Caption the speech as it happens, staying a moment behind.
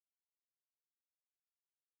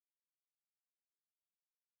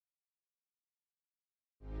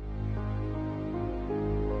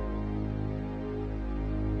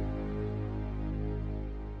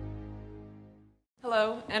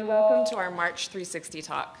Hello, and welcome to our March 360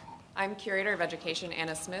 talk. I'm Curator of Education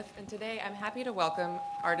Anna Smith, and today I'm happy to welcome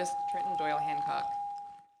artist Trenton Doyle Hancock.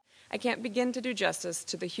 I can't begin to do justice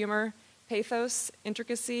to the humor, pathos,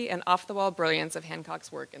 intricacy, and off-the-wall brilliance of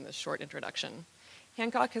Hancock's work in this short introduction.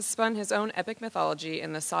 Hancock has spun his own epic mythology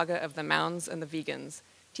in the saga of the Mounds and the Vegans,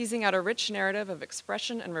 teasing out a rich narrative of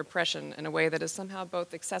expression and repression in a way that is somehow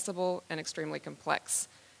both accessible and extremely complex,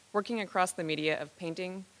 working across the media of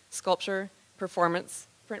painting, sculpture, performance,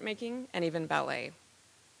 printmaking, and even ballet.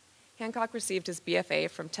 Hancock received his BFA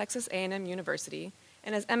from Texas A&M University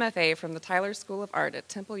and his MFA from the Tyler School of Art at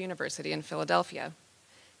Temple University in Philadelphia.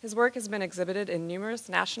 His work has been exhibited in numerous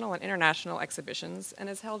national and international exhibitions and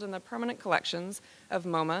is held in the permanent collections of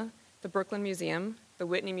MoMA, the Brooklyn Museum, the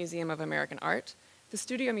Whitney Museum of American Art, the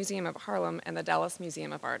Studio Museum of Harlem, and the Dallas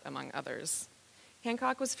Museum of Art, among others.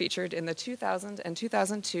 Hancock was featured in the 2000 and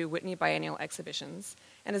 2002 Whitney Biennial exhibitions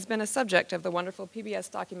and has been a subject of the wonderful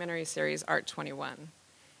PBS documentary series Art 21.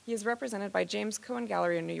 He is represented by James Cohen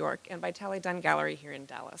Gallery in New York and by Tally Dunn Gallery here in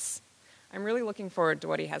Dallas. I'm really looking forward to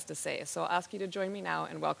what he has to say, so I'll ask you to join me now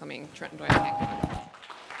in welcoming Trenton Doyle Hancock.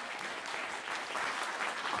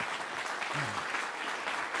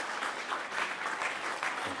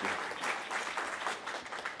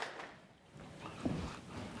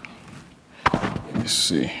 Let's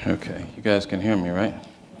see. Okay, you guys can hear me, right?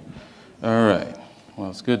 All right.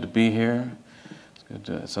 Well, it's good to be here.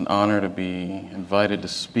 It's an honor to be invited to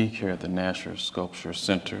speak here at the Nasher Sculpture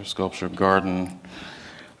Center, Sculpture Garden.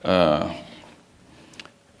 I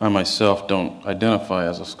myself don't identify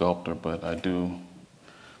as a sculptor, but I do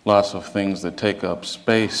lots of things that take up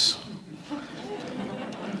space.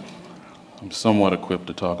 I'm somewhat equipped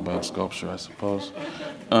to talk about sculpture, I suppose.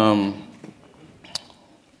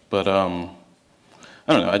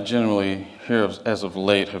 I don't know, I generally, here as of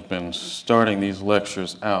late, have been starting these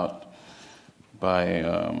lectures out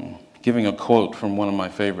by giving a quote from one of my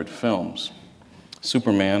favorite films,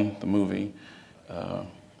 Superman, the movie,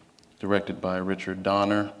 directed by Richard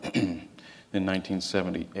Donner in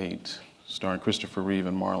 1978, starring Christopher Reeve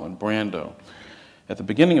and Marlon Brando. At the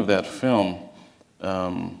beginning of that film,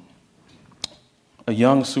 a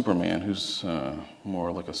young Superman, who's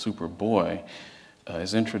more like a Superboy,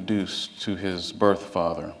 is introduced to his birth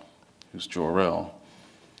father, who's Jor-El,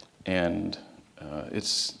 and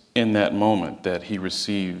it's in that moment that he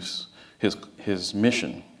receives his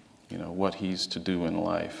mission, what he's to do in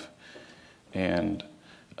life. And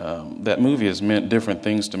that movie has meant different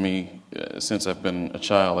things to me since I've been a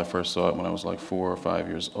child. I first saw it when I was like 4 or 5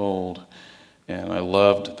 years old, and I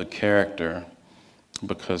loved the character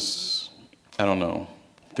because, I don't know,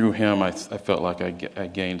 through him I felt like I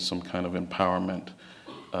gained some kind of empowerment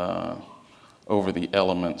over the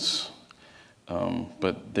elements.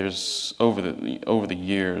 But there's over the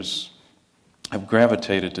years, I've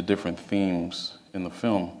gravitated to different themes in the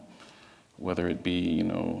film, whether it be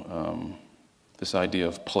this idea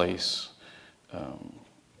of place,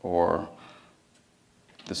 or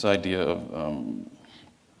this idea of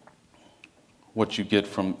what you get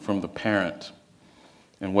from the parent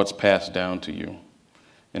and what's passed down to you,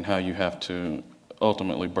 and how you have to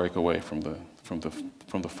ultimately break away from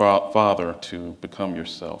the father to become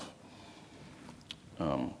yourself.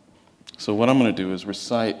 So what I'm going to do is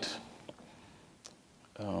recite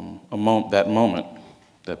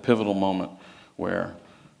that pivotal moment where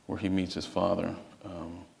he meets his father.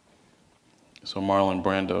 So Marlon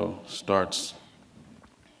Brando starts,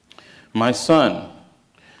 "My son,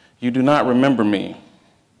 you do not remember me.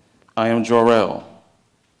 I am Jor-El.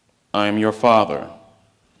 I am your father.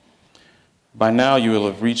 By now you will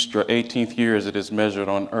have reached your 18th year as it is measured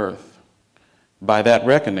on earth. By that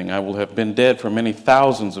reckoning, I will have been dead for many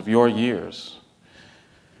thousands of your years.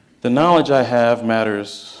 The knowledge I have,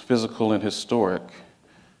 matters physical and historic,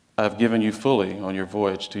 I have given you fully on your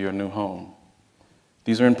voyage to your new home.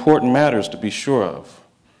 These are important matters to be sure of,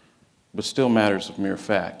 but still matters of mere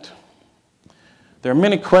fact. There are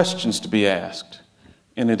many questions to be asked,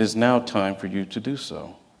 and it is now time for you to do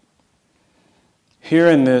so. Here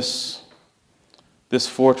in this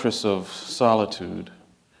fortress of solitude,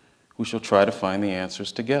 we shall try to find the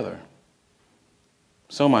answers together.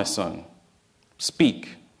 So, my son,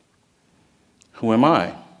 speak. Who am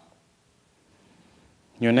I?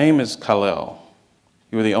 Your name is Kal-El.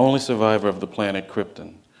 You are the only survivor of the planet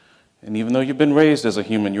Krypton. And even though you've been raised as a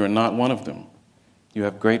human, you are not one of them. You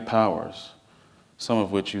have great powers, some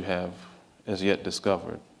of which you have as yet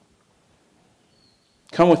discovered.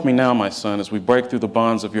 Come with me now, my son, as we break through the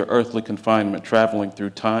bonds of your earthly confinement, traveling through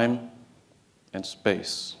time and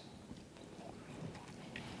space.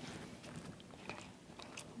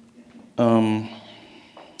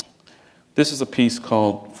 This is a piece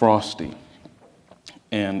called Frosty.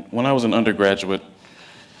 And when I was an undergraduate,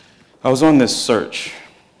 I was on this search.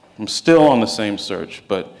 I'm still on the same search,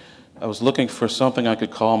 but I was looking for something I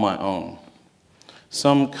could call my own,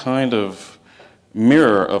 some kind of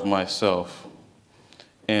mirror of myself.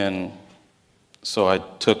 And so I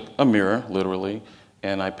took a mirror, literally,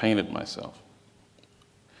 and I painted myself.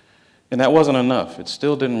 And that wasn't enough. It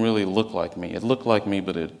still didn't really look like me. It looked like me,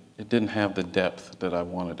 but it didn't have the depth that I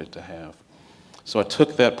wanted it to have. So I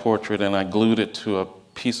took that portrait and I glued it to a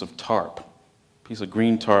piece of tarp, piece of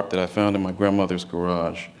green tarp that I found in my grandmother's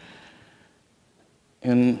garage.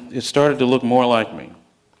 And it started to look more like me,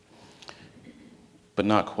 but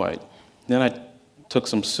not quite. Then I took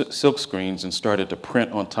some silk screens and started to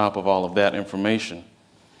print on top of all of that information.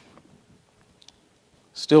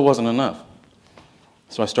 Still wasn't enough.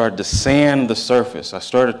 So I started to sand the surface. I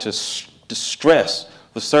started to distress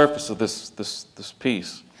the surface of this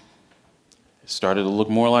piece. It started to look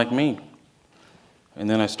more like me. And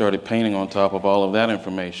then I started painting on top of all of that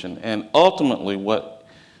information. And ultimately what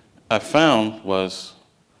I found was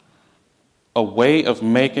a way of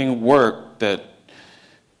making work that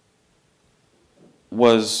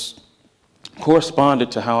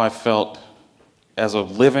corresponded to how I felt as a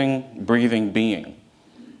living, breathing being.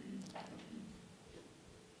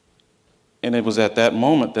 And it was at that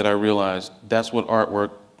moment that I realized that's what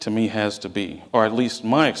artwork to me has to be, or at least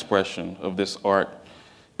my expression of this art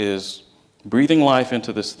is breathing life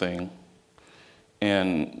into this thing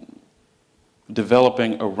and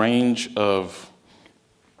developing a range of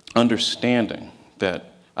understanding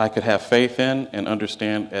that I could have faith in and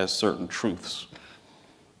understand as certain truths.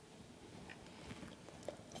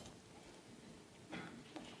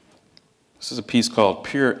 This is a piece called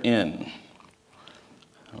Pure In.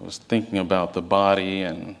 I was thinking about the body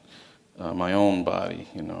and my own body,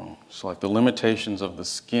 you know. It's like the limitations of the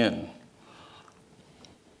skin.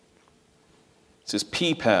 It says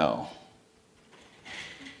Pea Pal.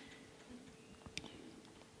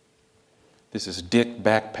 This is Dick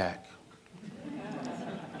Backpack.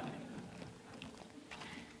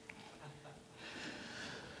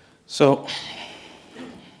 So,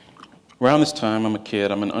 around this time, I'm a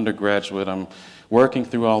kid, I'm an undergraduate, I'm working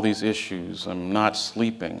through all these issues, I'm not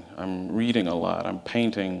sleeping, I'm reading a lot, I'm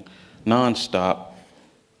painting nonstop,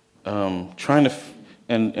 trying to,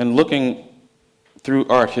 and looking through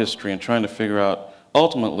art history and trying to figure out,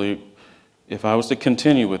 ultimately, if I was to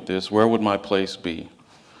continue with this, where would my place be?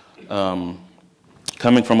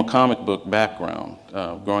 Coming from a comic book background,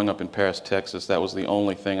 growing up in Paris, Texas, that was the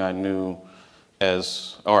only thing I knew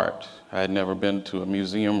as art. I had never been to a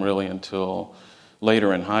museum really until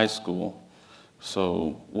later in high school.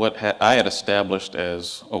 So what I had established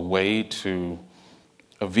as a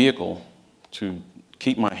vehicle to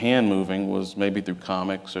keep my hand moving was maybe through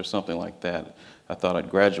comics or something like that. I thought I'd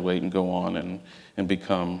graduate and go on and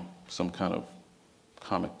become some kind of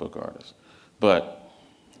comic book artist. But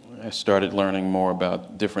I started learning more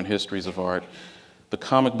about different histories of art. The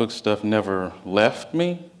comic book stuff never left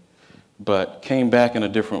me, but came back in a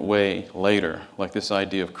different way later, like this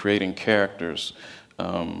idea of creating characters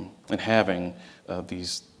and having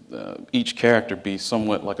each character be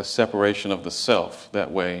somewhat like a separation of the self.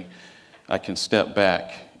 That way I can step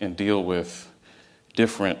back and deal with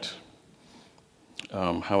different,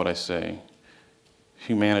 how would I say,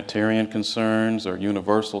 humanitarian concerns or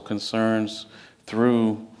universal concerns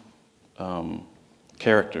through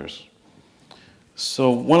characters.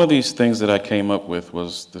 So one of these things that I came up with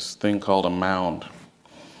was this thing called a mound.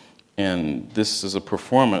 And this is a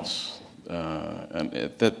performance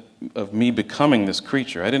of me becoming this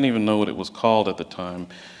creature. I didn't even know what it was called at the time,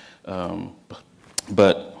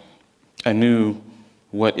 but I knew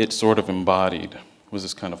what it sort of embodied was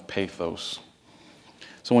this kind of pathos.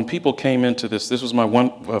 So when people came into this was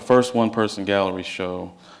my first one-person gallery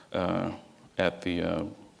show at the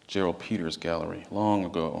Gerald Peters Gallery long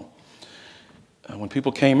ago. When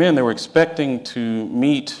people came in, they were expecting to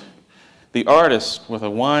meet the artist with a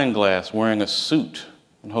wine glass wearing a suit,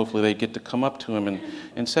 and hopefully they'd get to come up to him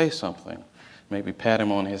and say something, maybe pat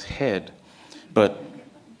him on his head. But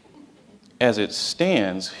as it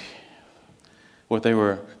stands, what they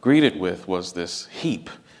were greeted with was this heap,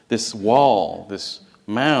 this wall, this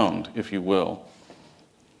mound, if you will,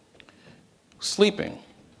 sleeping.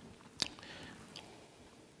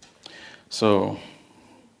 So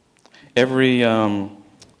every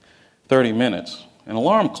 30 minutes, an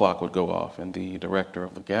alarm clock would go off, and the director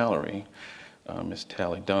of the gallery, Miss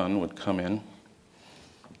Tally Dunn, would come in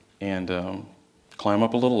and climb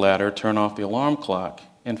up a little ladder, turn off the alarm clock,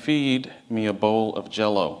 and feed me a bowl of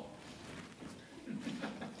Jell-O.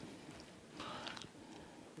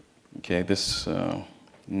 In Okay, and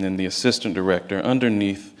then the assistant director,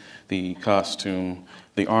 underneath the costume,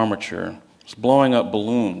 the armature, was blowing up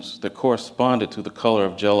balloons that corresponded to the color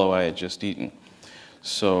of Jell-O I had just eaten.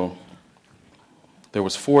 So there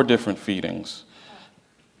was 4 different feedings.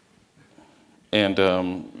 And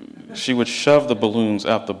she would shove the balloons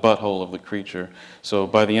out the butthole of the creature. So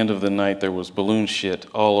by the end of the night, there was balloon shit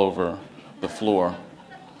all over the floor.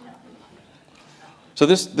 So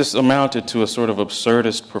this amounted to a sort of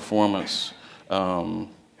absurdist performance.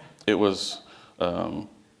 It was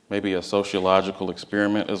maybe a sociological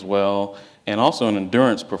experiment as well, and also an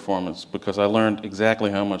endurance performance, because I learned exactly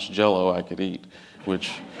how much Jell-O I could eat,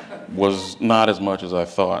 which was not as much as I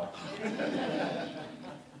thought.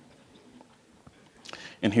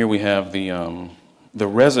 And here we have the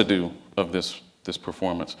residue of this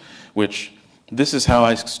performance, which this is how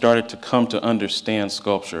I started to come to understand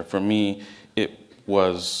sculpture. For me, it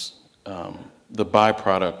was the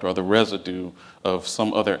byproduct or the residue of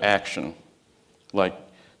some other action. Like,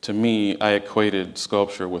 to me, I equated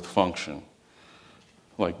sculpture with function.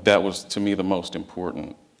 Like, that was, to me, the most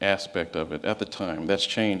important aspect of it at the time. That's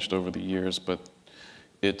changed over the years, but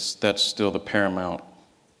that's still the paramount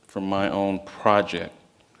for my own project.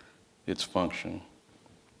 Its function.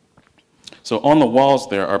 So on the walls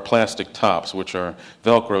there are plastic tops, which are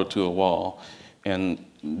Velcro to a wall. And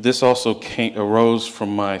this also arose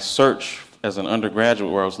from my search as an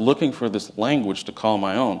undergraduate, where I was looking for this language to call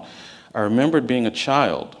my own. I remembered being a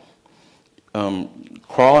child,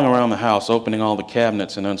 crawling around the house, opening all the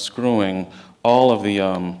cabinets and unscrewing all of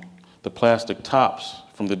the plastic tops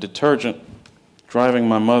from the detergent, driving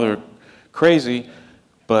my mother crazy,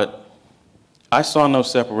 but I saw no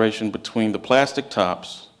separation between the plastic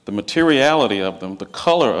tops, the materiality of them, the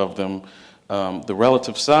color of them, the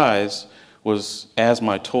relative size was as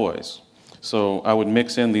my toys. So I would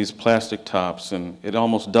mix in these plastic tops, and it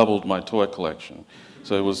almost doubled my toy collection.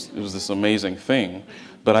 So it was this amazing thing.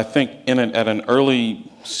 But I think at an early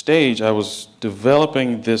stage, I was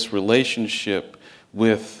developing this relationship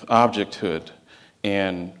with objecthood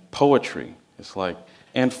and poetry. It's like,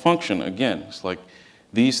 and function again. It's like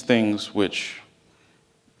these things which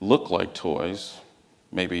look like toys,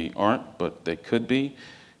 maybe aren't, but they could be.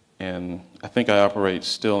 And I think I operate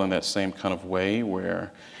still in that same kind of way,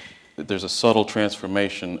 where there's a subtle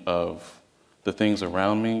transformation of the things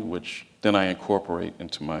around me, which then I incorporate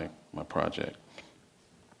into my project.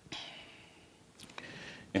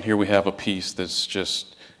 And here we have a piece that's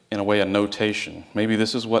just, in a way, a notation. Maybe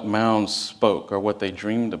this is what Mounds spoke, or what they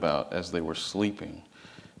dreamed about as they were sleeping.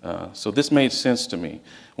 So this made sense to me.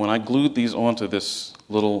 When I glued these onto this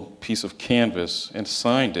little piece of canvas and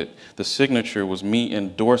signed it, the signature was me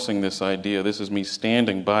endorsing this idea. This is me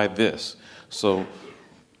standing by this. So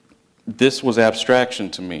this was abstraction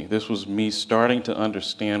to me. This was me starting to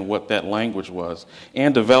understand what that language was,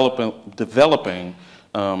 and developing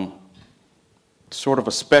sort of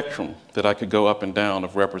a spectrum that I could go up and down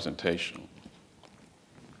of representation.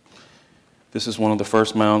 This is one of the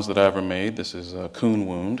first mounds that I ever made. This is a coon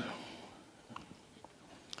wound.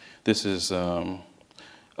 This is a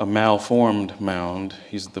malformed mound.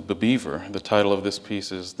 He's the bebeaver. The title of this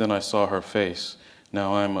piece is "Then I Saw Her Face.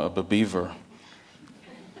 Now I'm a bebeaver."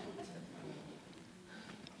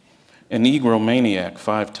 An egomaniac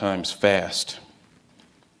 5 times fast.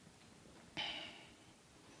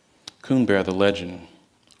 Coon Bear the legend.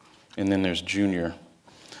 And then there's Junior.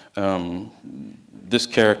 This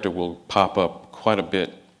character will pop up quite a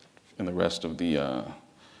bit in the rest of the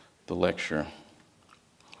lecture.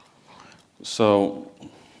 So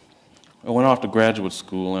I went off to graduate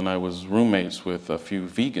school, and I was roommates with a few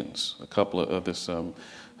vegans, a couple of this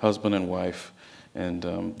husband and wife, and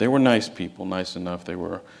they were nice people, nice enough. They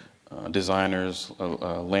were designers,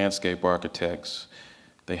 landscape architects.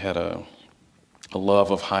 They had a love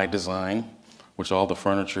of high design, which all the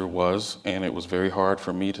furniture was, and it was very hard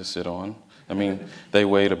for me to sit on. I mean, they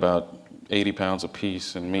weighed about 80 pounds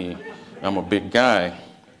apiece, and I'm a big guy,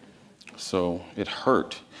 so it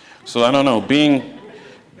hurt. So I don't know, being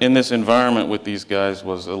in this environment with these guys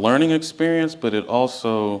was a learning experience, but it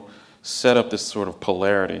also set up this sort of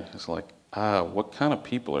polarity. It's like, what kind of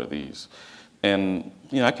people are these? And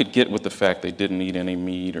I could get with the fact they didn't eat any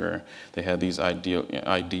meat, or they had these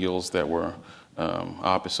ideals that were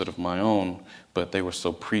opposite of my own, but they were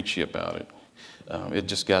so preachy about it. It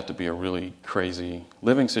just got to be a really crazy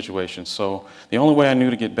living situation. So the only way I knew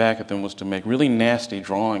to get back at them was to make really nasty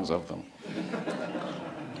drawings of them.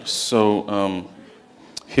 So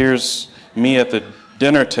here's me at the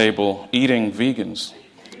dinner table eating vegans.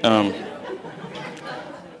 And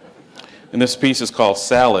this piece is called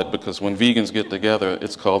Salad, because when vegans get together,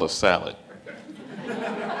 it's called a salad.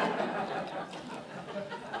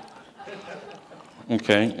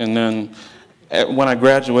 Okay, and then when I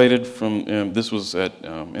graduated from, this was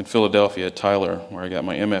in Philadelphia at Tyler, where I got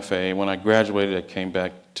my MFA. When I graduated, I came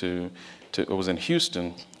back to it was in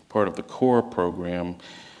Houston, part of the core program,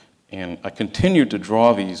 and I continued to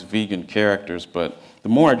draw these vegan characters, but the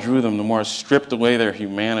more I drew them, the more I stripped away their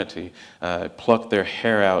humanity. I plucked their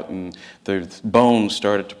hair out, and their bones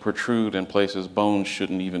started to protrude in places bones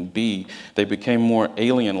shouldn't even be. They became more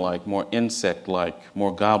alien-like, more insect-like,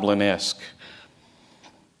 more goblin-esque.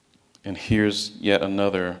 And here's yet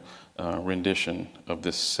another rendition of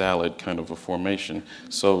this salad kind of a formation.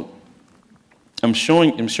 So I'm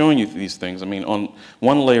showing you these things. I mean, on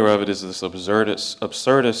one layer of it is this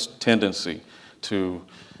absurdist tendency to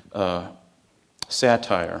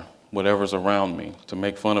satire whatever's around me, to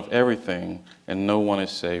make fun of everything, and no one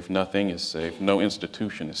is safe, nothing is safe, no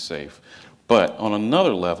institution is safe. But on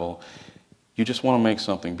another level, you just want to make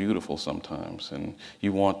something beautiful sometimes, and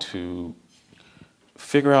you want to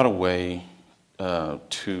figure out a way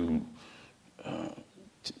to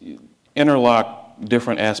interlock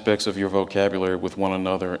different aspects of your vocabulary with one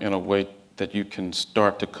another in a way that you can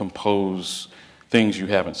start to compose things you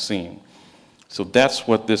haven't seen. So that's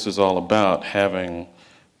what this is all about, having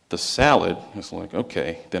the salad. It's like,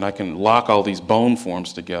 okay, then I can lock all these bone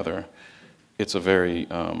forms together. It's a very,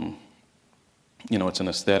 it's an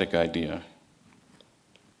aesthetic idea.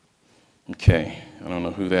 Okay, I don't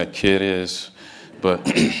know who that kid is, but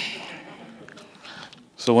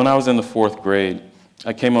so when I was in the 4th grade,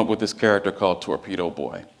 I came up with this character called Torpedo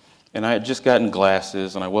Boy. And I had just gotten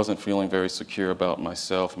glasses, and I wasn't feeling very secure about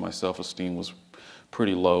myself. My self-esteem was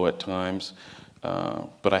pretty low at times.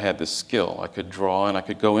 But I had this skill. I could draw, and I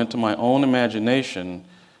could go into my own imagination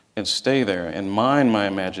and stay there and mine my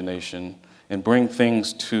imagination and bring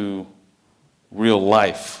things to real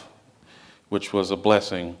life, which was a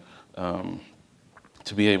blessing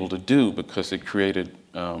to be able to do, because it created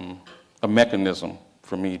a mechanism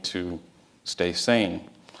for me to stay sane.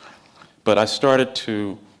 But I started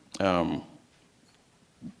to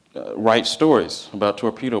write stories about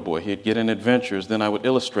Torpedo Boy. He'd get in adventures, then I would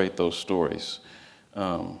illustrate those stories.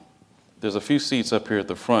 There's a few seats up here at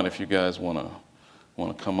the front if you guys want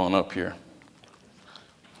to come on up here.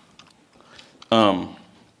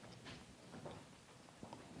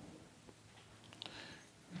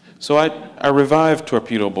 So I revived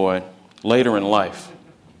Torpedo Boy later in life.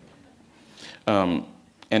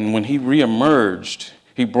 And when he reemerged,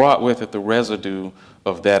 he brought with it the residue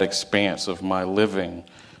of that expanse of my living.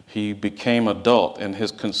 He became adult, and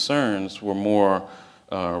his concerns were more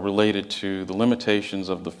related to the limitations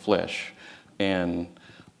of the flesh. And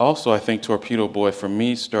also, I think Torpedo Boy, for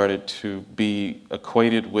me, started to be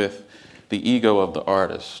equated with the ego of the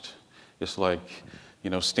artist. It's like,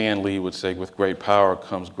 Stan Lee would say, with great power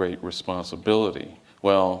comes great responsibility.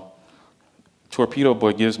 Well, Torpedo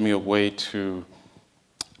Boy gives me a way to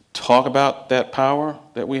talk about that power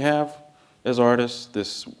that we have as artists,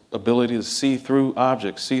 this ability to see through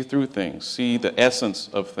objects, see through things, see the essence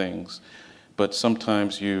of things. But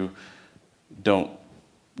sometimes you don't,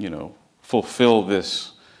 fulfill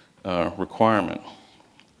this requirement.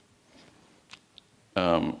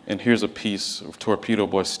 And here's a piece of Torpedo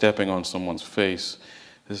Boy stepping on someone's face.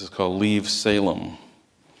 This is called Leave Salem.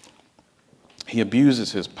 He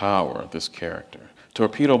abuses his power, this character.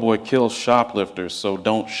 Torpedo Boy kills shoplifters, so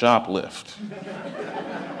don't shoplift.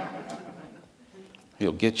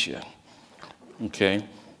 He'll get you. Okay?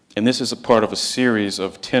 And this is a part of a series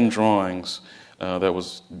of 10 drawings that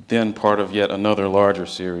was then part of yet another larger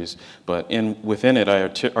series. But within it, I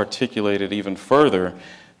articulated even further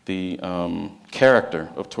the character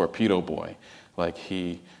of Torpedo Boy. Like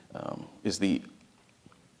he is the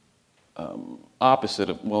opposite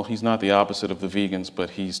of, well, he's not the opposite of the vegans,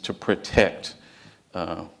 but he's to protect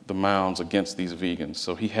the Mounds against these vegans.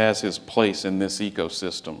 So he has his place in this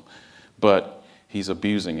ecosystem, but he's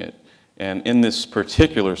abusing it. And in this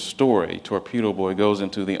particular story, Torpedo Boy goes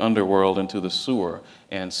into the underworld, into the sewer,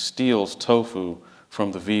 and steals tofu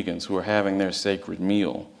from the vegans who are having their sacred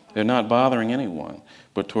meal. They're not bothering anyone,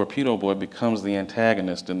 but Torpedo Boy becomes the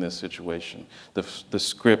antagonist in this situation. The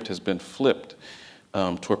script has been flipped.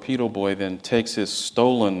 Torpedo Boy then takes his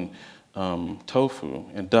stolen tofu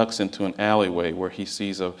and ducks into an alleyway where he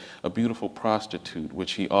sees a beautiful prostitute,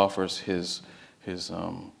 which he offers his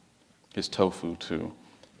tofu to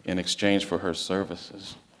in exchange for her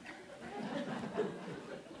services.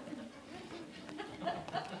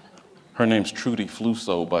 Her name's Trudy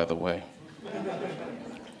Fluso, by the way.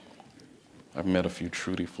 I've met a few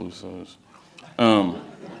Trudy Flusos.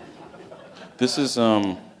 This is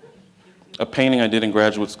a painting I did in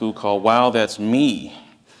graduate school called Wow, That's Me.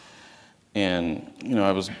 And,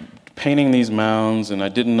 I was painting these mounds, and I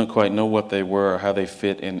didn't quite know what they were or how they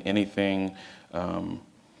fit in anything,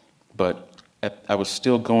 but I was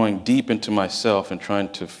still going deep into myself and trying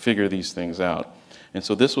to figure these things out. And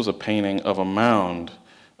so this was a painting of a mound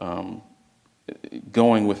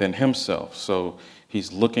going within himself. So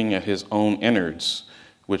he's looking at his own innards,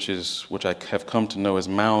 which I have come to know as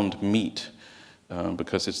mound meat,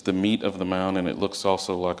 because it's the meat of the mound, and it looks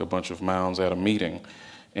also like a bunch of mounds at a meeting.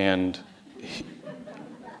 And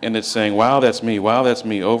it's saying, wow, that's me,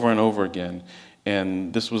 over and over again.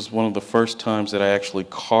 And this was one of the first times that I actually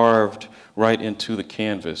carved right into the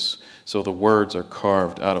canvas. So the words are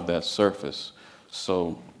carved out of that surface.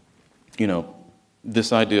 So,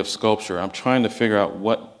 this idea of sculpture, I'm trying to figure out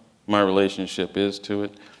what my relationship is to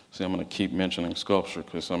it. See, I'm going to keep mentioning sculpture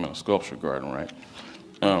because I'm in a sculpture garden, right?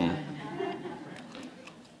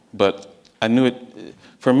 But I knew it,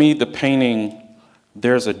 for me, the painting,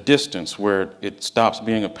 there's a distance where it stops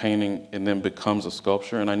being a painting and then becomes a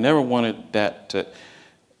sculpture. And I never wanted that to,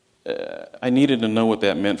 I needed to know what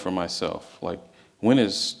that meant for myself. Like, when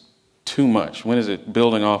is too much? When is it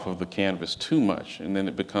building off of the canvas too much? And then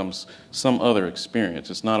it becomes some other experience.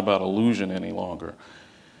 It's not about illusion any longer.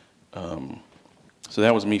 So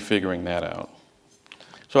that was me figuring that out.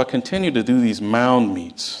 So I continued to do these mound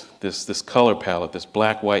meets, this color palette, this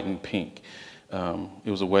black, white, and pink. It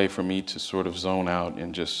was a way for me to sort of zone out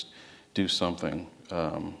and just do something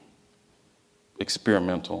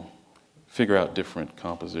experimental, figure out different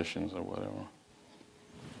compositions or whatever.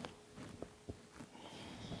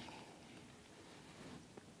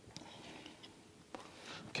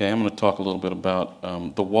 Okay, I'm going to talk a little bit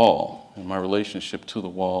about the wall and my relationship to the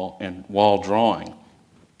wall, and wall drawing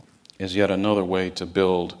is yet another way to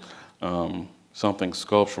build something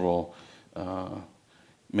sculptural.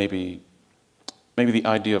 Maybe the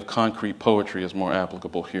idea of concrete poetry is more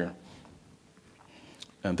applicable here.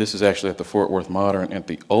 And this is actually at the Fort Worth Modern at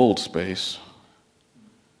the old space.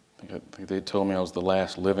 I think they told me I was the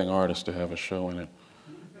last living artist to have a show in it.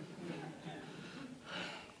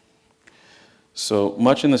 So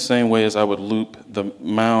much in the same way as I would loop the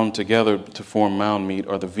mound together to form mound meat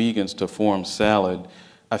or the vegans to form salad,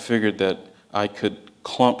 I figured that I could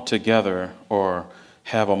clump together or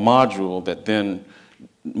have a module that then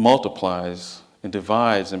multiplies and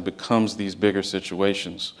divides and becomes these bigger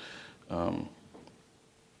situations. And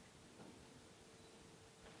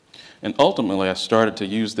ultimately, I started to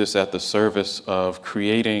use this at the service of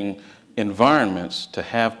creating environments to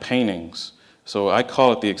have paintings. So I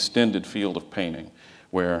call it the extended field of painting,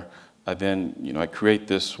 where I then, I create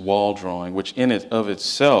this wall drawing, which in it of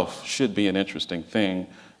itself should be an interesting thing.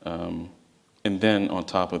 And then on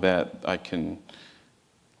top of that, I can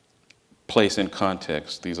place in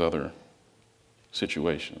context these other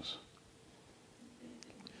situations.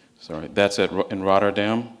 Sorry, that's in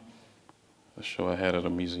Rotterdam, a show I had at a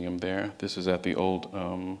museum there. This is at the old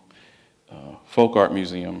Folk Art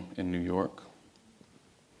Museum in New York.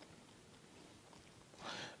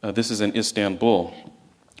 This is in Istanbul,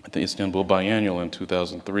 at the Istanbul Biennial in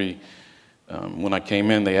 2003. When I came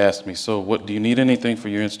in, they asked me, so what, do you need anything for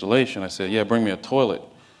your installation? I said, yeah, bring me a toilet. And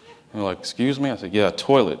they're like, excuse me? I said, yeah, a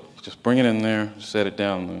toilet. Just bring it in there, set it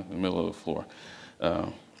down in the middle of the floor.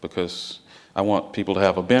 Because I want people to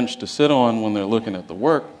have a bench to sit on when they're looking at the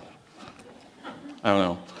work. I don't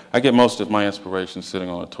know. I get most of my inspiration sitting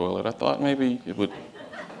on a toilet. I thought maybe it would.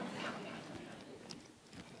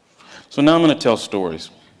 So now I'm going to tell stories.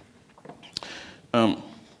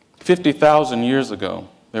 50,000 years ago,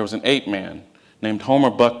 there was an ape man named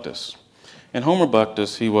Homer Buctus. And Homer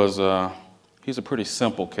Buctus, he's a pretty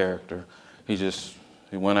simple character. He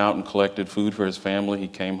went out and collected food for his family. He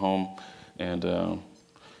came home and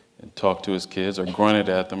talked to his kids or grunted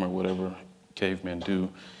at them or whatever cavemen do.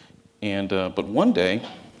 But one day,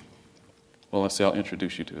 well, let's see, I'll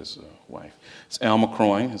introduce you to his wife. It's Alma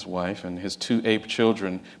Croyne, his wife, and his two ape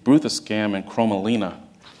children, Bruthuscam and Chromalina.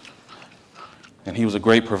 And he was a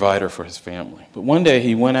great provider for his family. But one day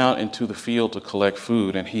he went out into the field to collect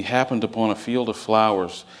food, and he happened upon a field of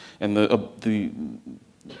flowers, and the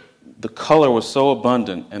color was so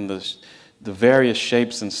abundant, and the various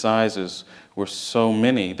shapes and sizes were so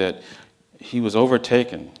many that he was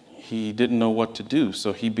overtaken. He didn't know what to do,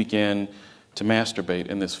 so he began to masturbate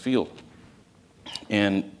in this field.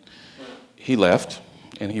 And he left,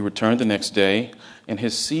 and he returned the next day, and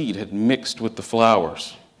his seed had mixed with the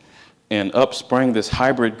flowers. And up sprang this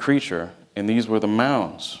hybrid creature, and these were the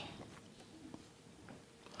mounds.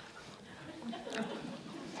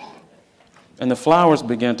 And the flowers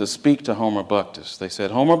began to speak to Homer Buctus. They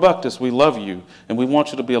said, Homer Buctus, we love you, and we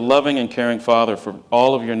want you to be a loving and caring father for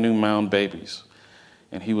all of your new mound babies.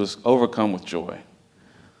 And he was overcome with joy.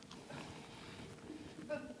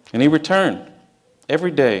 And he returned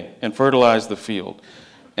every day and fertilized the field.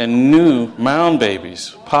 And new mound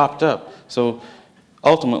babies popped up. So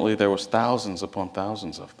ultimately there was thousands upon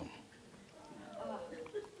thousands of them.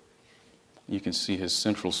 You can see his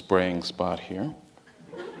central spraying spot here.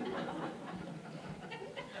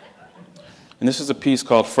 And this is a piece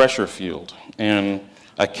called Fresher Field. And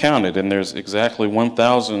I counted, and there's exactly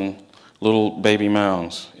 1,000 little baby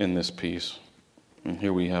mounds in this piece. And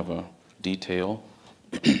here we have a detail.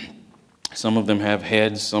 Some of them have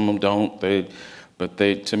heads, some of them don't. But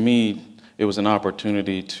to me, it was an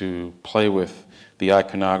opportunity to play with the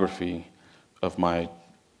iconography of my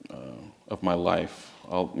life.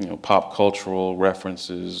 Pop cultural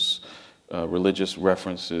references, religious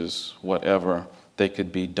references, whatever. They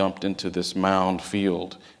could be dumped into this mound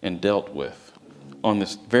field and dealt with on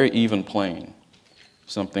this very even plane.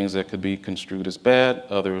 Some things that could be construed as bad,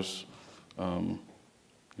 others,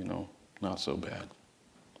 not so bad.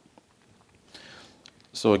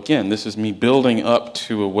 So again, this is me building up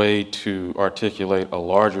to a way to articulate a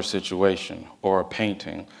larger situation or a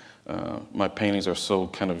painting. My paintings are so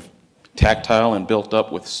kind of tactile and built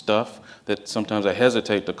up with stuff that sometimes I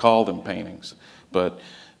hesitate to call them paintings. But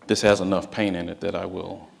this has enough paint in it that I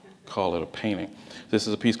will call it a painting. This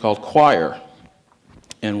is a piece called Choir.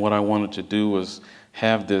 And what I wanted to do was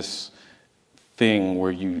have this thing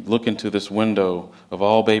where you look into this window of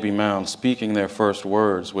all baby mounds speaking their first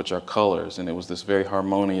words, which are colors. And it was this very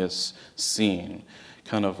harmonious scene,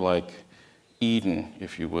 kind of like Eden,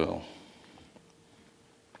 if you will.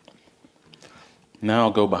 Now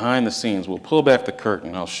I'll go behind the scenes. We'll pull back the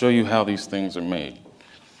curtain. I'll show you how these things are made.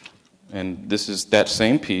 And this is that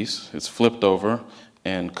same piece. It's flipped over,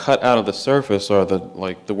 and cut out of the surface are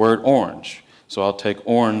the word orange. So I'll take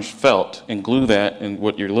orange felt and glue that, and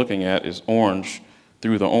what you're looking at is orange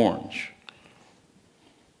through the orange.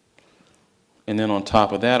 And then on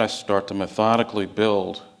top of that, I start to methodically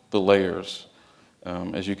build the layers.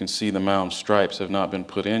 As you can see, the mound stripes have not been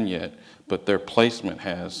put in yet, but their placement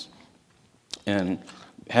has. And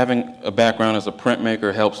having a background as a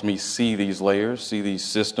printmaker helps me see these layers, see these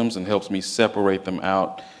systems, and helps me separate them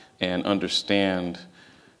out and understand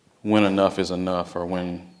when enough is enough or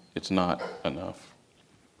when it's not enough.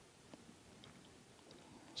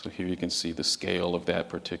 So here you can see the scale of that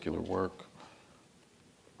particular work.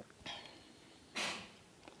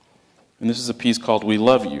 And this is a piece called We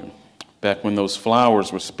Love You. Back when those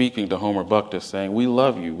flowers were speaking to Homer Buctus, saying, "We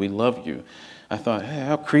love you, we love you." I thought, hey,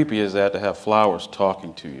 how creepy is that to have flowers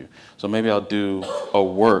talking to you? So maybe I'll do a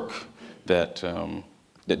work that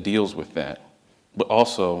deals with that. But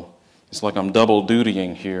also, it's like I'm double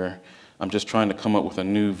dutying here. I'm just trying to come up with a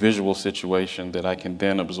new visual situation that I can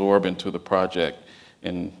then absorb into the project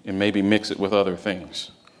and maybe mix it with other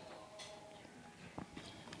things.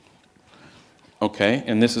 Okay,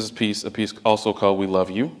 and this is a piece also called We Love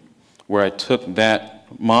You, where I took that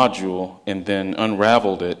module and then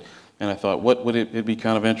unraveled it. And I thought, it'd be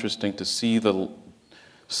kind of interesting to see the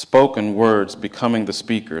spoken words becoming the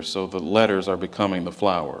speaker, so the letters are becoming the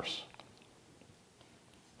flowers.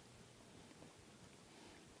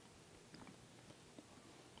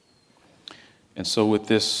 And so with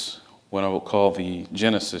this, what I will call the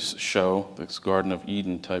Genesis show, this Garden of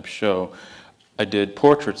Eden type show, I did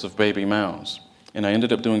portraits of baby mounds. And I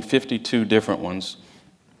ended up doing 52 different ones.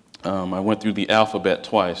 I went through the alphabet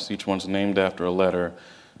twice. Each one's named after a letter.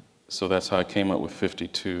 So that's how I came up with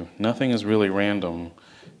 52. Nothing is really random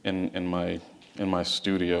in my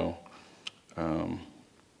studio,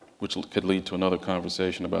 which could lead to another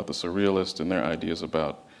conversation about the surrealists and their ideas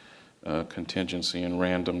about contingency and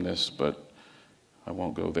randomness, but I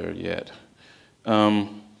won't go there yet.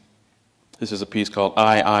 This is a piece called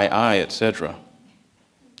I, etc.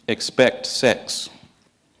 Expect sex.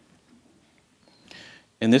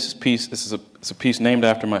 And this is a piece named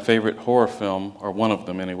after my favorite horror film, or one of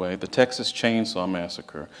them anyway, The Texas Chainsaw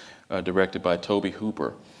Massacre, directed by Tobe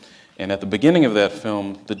Hooper. And at the beginning of that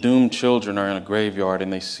film, the doomed children are in a graveyard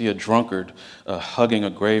and they see a drunkard hugging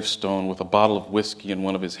a gravestone with a bottle of whiskey in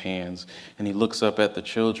one of his hands. And he looks up at the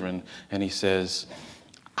children and he says,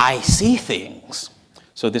 "I see things."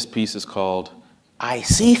 So this piece is called I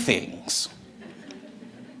See Things.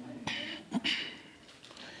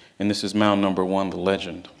 And this is mound number 1, The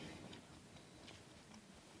Legend.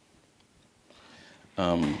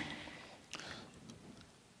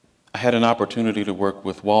 I had an opportunity to work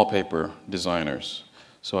with wallpaper designers.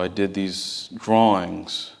 So I did these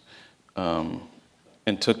drawings and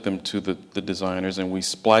took them to the designers, and we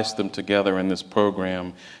spliced them together in this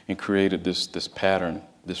program and created this pattern,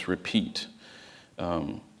 this repeat.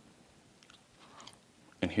 And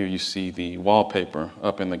here you see the wallpaper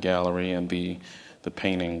up in the gallery, and the the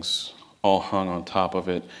paintings all hung on top of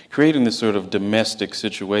it, creating this sort of domestic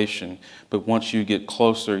situation. But once you get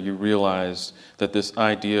closer, you realize that this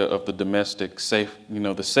idea of the domestic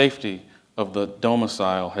the safety of the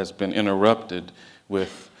domicile has been interrupted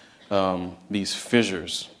with these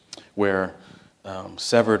fissures where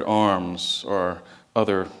severed arms or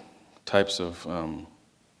other types of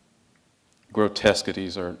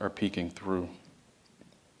grotesquities are peeking through.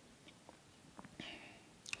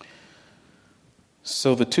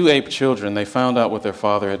 So the two ape children, they found out what their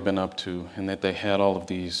father had been up to and that they had all of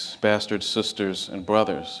these bastard sisters and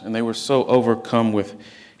brothers. And they were so overcome with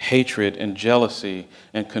hatred and jealousy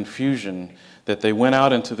and confusion that they went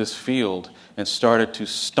out into this field and started to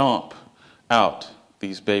stomp out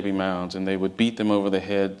these baby mounds. And they would beat them over the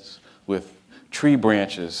heads with tree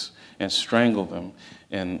branches and strangle them.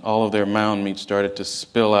 And all of their mound meat started to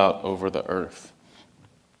spill out over the earth.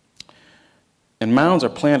 And mounds are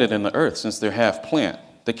planted in the earth since they're half plant.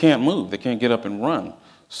 They can't move. They can't get up and run.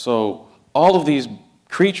 So all of these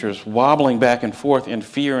creatures wobbling back and forth in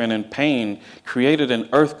fear and in pain created an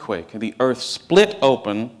earthquake. The earth split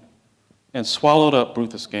open and swallowed up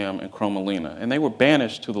Bruthuscam and Chromalina. And they were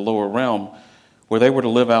banished to the lower realm where they were to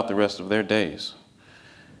live out the rest of their days.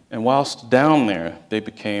 And whilst down there, they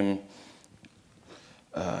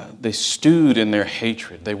stewed in their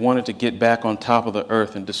hatred. They wanted to get back on top of the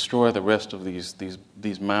earth and destroy the rest of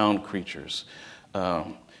these mound creatures.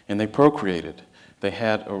 And they procreated.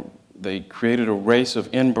 They created a race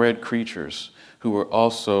of inbred creatures who were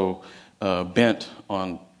also bent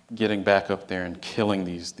on getting back up there and killing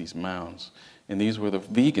these mounds. And these were the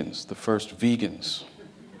vegans, the first vegans.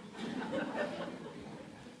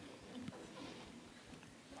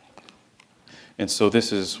 And so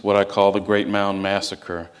this is what I call the Great Mound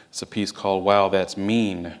Massacre. It's a piece called Wow, That's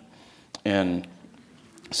Mean. And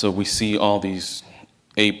so we see all these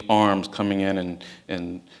ape arms coming in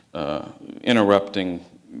and interrupting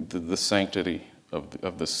the sanctity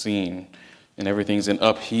of the scene. And everything's in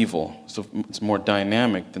upheaval. So it's more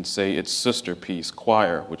dynamic than, say, its sister piece,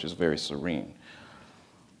 Choir, which is very serene.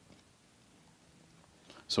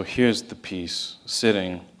 So here's the piece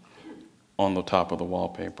sitting on the top of the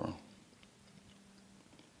wallpaper.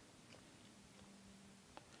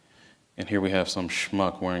 And here we have some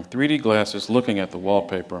schmuck wearing 3D glasses looking at the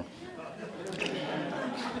wallpaper.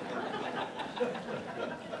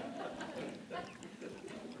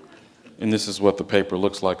 And this is what the paper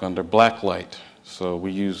looks like under black light. So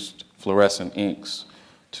we used fluorescent inks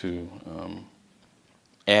to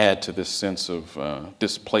add to this sense of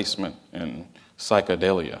displacement and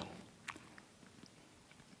psychedelia.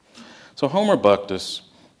 So Homer Buctus,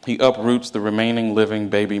 he uproots the remaining living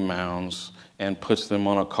baby mounds and puts them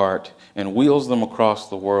on a cart and wheels them across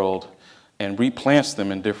the world and replants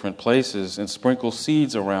them in different places and sprinkles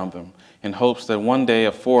seeds around them in hopes that one day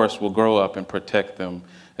a forest will grow up and protect them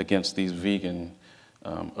against these vegan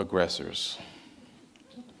aggressors.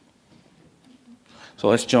 So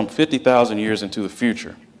let's jump 50,000 years into the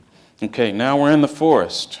future. Okay, now we're in the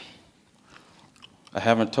forest. I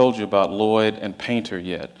haven't told you about Lloyd and Painter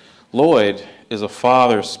yet. Lloyd is a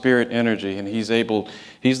father spirit energy, and he's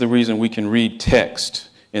the reason we can read text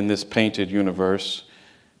in this painted universe.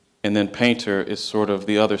 And then Painter is sort of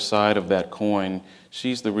the other side of that coin.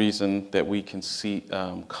 She's the reason that we can see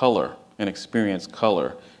color and experience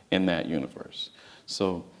color in that universe.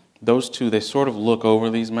 So those two, they sort of look over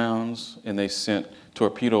these mounds, and they sent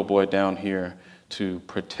Torpedo Boy down here to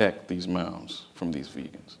protect these mounds from these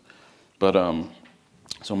vegans. But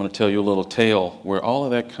so I'm going to tell you a little tale where all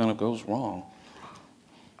of that kind of goes wrong.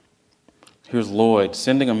 Here's Lloyd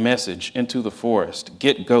sending a message into the forest.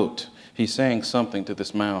 Get goat. He's saying something to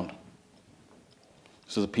this mound.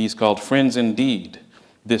 This is a piece called Friends Indeed.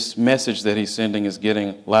 This message that he's sending is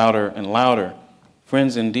getting louder and louder.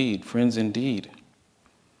 Friends indeed, friends indeed.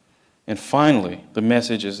 And finally, the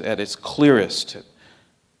message is at its clearest.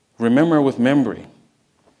 Remember with memory.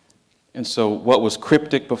 And so what was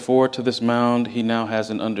cryptic before to this mound, he now has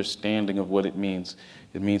an understanding of what it means.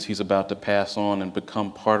 It means he's about to pass on and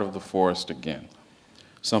become part of the forest again.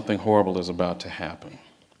 Something horrible is about to happen.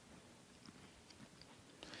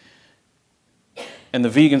 And the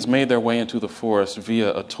vegans made their way into the forest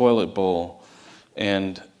via a toilet bowl,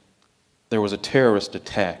 and there was a terrorist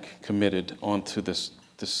attack committed onto this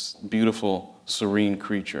beautiful, serene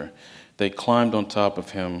creature. They climbed on top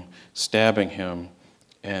of him, stabbing him,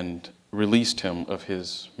 and released him of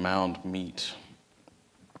his mound meat.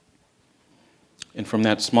 And from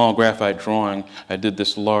that small graphite drawing, I did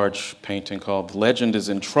this large painting called The Legend is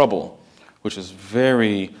in Trouble, which is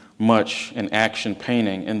very much an action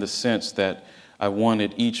painting in the sense that I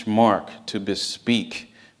wanted each mark to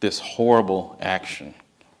bespeak this horrible action.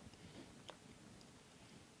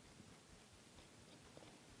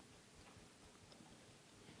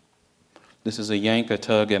 This is a yank, a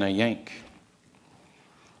tug, and a yank.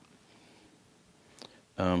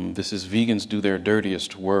 This is vegans do their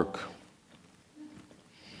dirtiest work.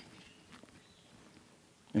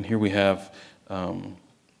 And here we have,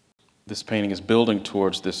 this painting is building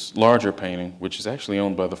towards this larger painting, which is actually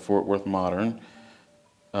owned by the Fort Worth Modern,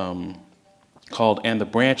 called And the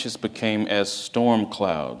Branches Became as Storm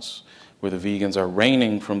Clouds, where the vegans are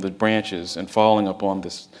raining from the branches and falling upon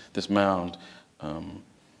this mound.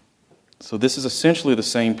 So this is essentially the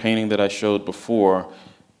same painting that I showed before,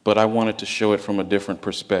 but I wanted to show it from a different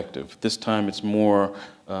perspective. This time it's more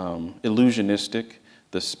illusionistic.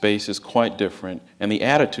 The space is quite different, and the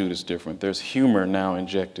attitude is different. There's humor now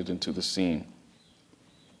injected into the scene.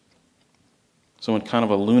 So in kind of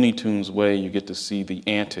a Looney Tunes way, you get to see the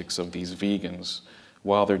antics of these vegans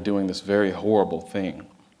while they're doing this very horrible thing.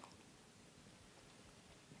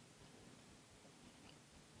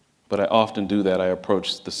 But I often do that. I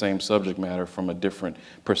approach the same subject matter from a different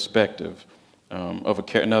perspective of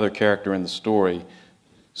another character in the story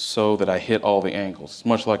so that I hit all the angles. It's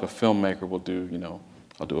much like a filmmaker will do,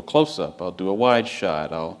 I'll do a close-up, I'll do a wide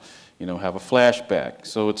shot, I'll, have a flashback.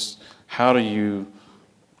 So it's how do you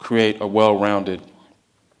create a well-rounded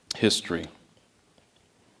history?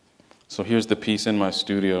 So here's the piece in my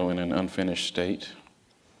studio in an unfinished state.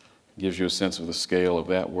 It gives you a sense of the scale of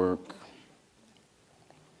that work.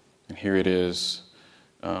 And here it is,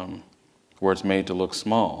 where it's made to look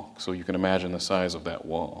small, so you can imagine the size of that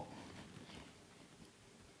wall.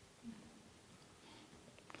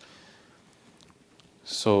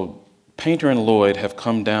 So Painter and Lloyd have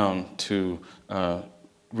come down to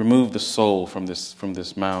remove the soul from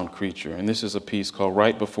this mound creature, and this is a piece called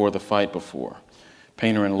Right Before the Fight Before.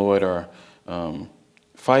 Painter and Lloyd are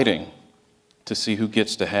fighting to see who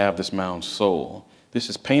gets to have this mound's soul. This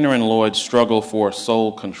is Painter and Lloyd's struggle for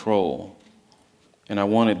soul control. And I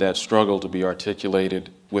wanted that struggle to be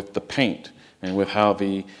articulated with the paint and with how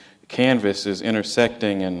the canvas is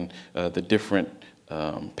intersecting and the different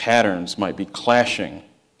patterns might be clashing,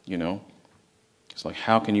 It's like,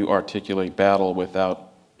 how can you articulate battle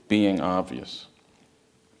without being obvious?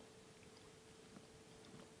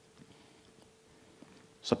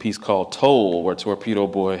 It's a piece called Toll, where Torpedo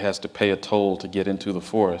Boy has to pay a toll to get into the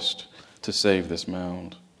forest to save this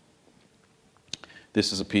mound.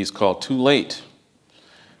 This is a piece called Too Late.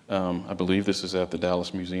 I believe this is at the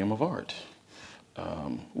Dallas Museum of Art,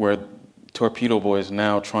 where Torpedo Boy is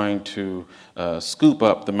now trying to scoop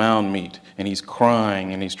up the mound meat, and he's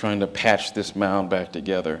crying, and he's trying to patch this mound back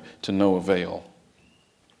together to no avail.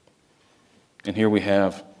 And here we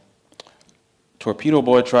have Torpedo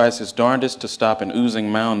Boy tries his darndest to stop an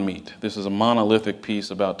oozing mound meat. This is a monolithic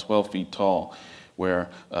piece about 12 feet tall, where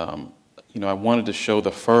I wanted to show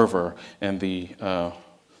the fervor and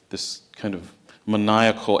this kind of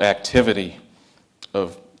maniacal activity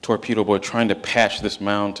of Torpedo Boy trying to patch this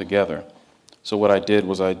mound together. So what I did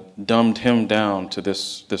was I dumbed him down to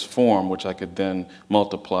this form, which I could then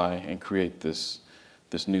multiply and create this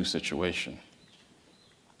new situation.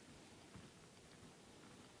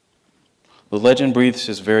 The legend breathes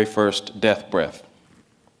his very first death breath.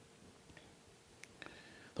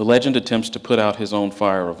 The legend attempts to put out his own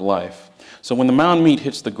fire of life. So when the mound meat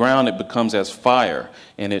hits the ground, it becomes as fire,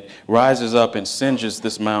 and it rises up and singes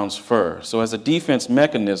this mound's fur. So as a defense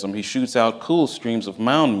mechanism, he shoots out cool streams of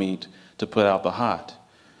mound meat to put out the hot.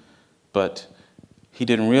 But he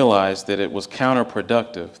didn't realize that it was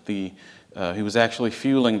counterproductive. He was actually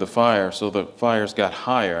fueling the fire, so the fires got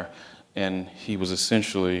higher, and he was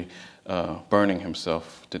essentially burning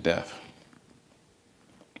himself to death.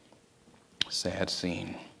 Sad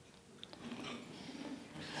scene.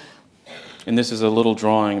 And this is a little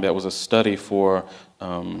drawing that was a study for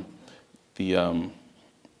the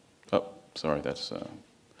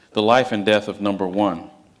life and death of number one.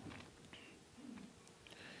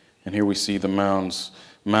 And here we see the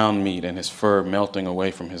mound meat and his fur melting away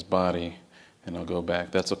from his body. And I'll go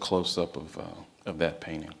back. That's a close-up of that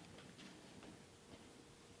painting.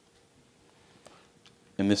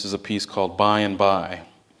 And this is a piece called By and By.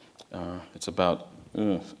 It's about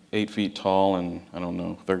 8 feet tall and,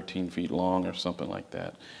 13 feet long or something like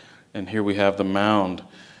that. And here we have the mound,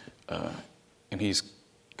 and he's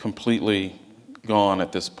completely gone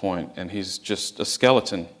at this point, and he's just a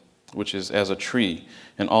skeleton, which is as a tree.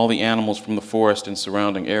 And all the animals from the forest and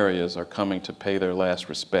surrounding areas are coming to pay their last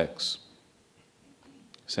respects,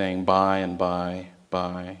 saying bye and bye,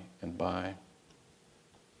 bye and bye.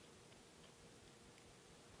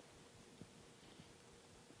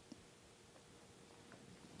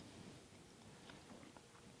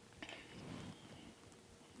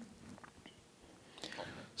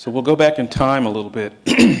 So we'll go back in time a little bit.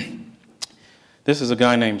 This is a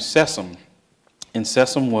guy named Sesame. And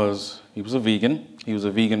Sesame was a vegan. He was a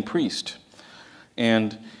vegan priest.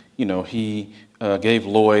 And, he gave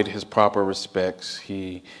Lloyd his proper respects.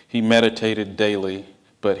 He meditated daily,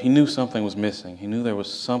 but he knew something was missing. He knew there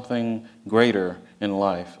was something greater in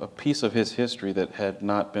life, a piece of his history that had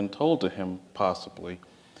not been told to him, possibly.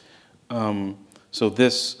 So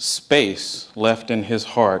this space left in his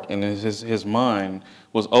heart and his mind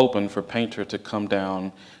was open for Painter to come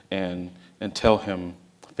down and tell him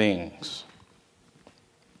things.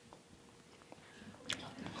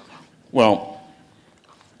 Well,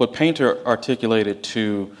 what Painter articulated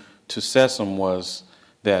to Sesame was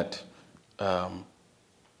that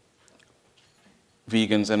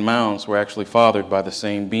vegans and Mounds were actually fathered by the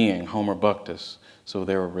same being, Homer Buctus, so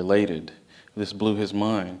they were related. This blew his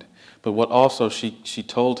mind. But what also she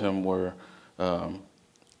told him were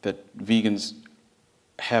that vegans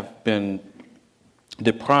have been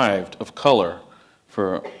deprived of color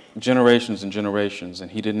for generations and generations,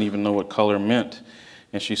 and he didn't even know what color meant.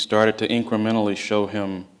 And she started to incrementally show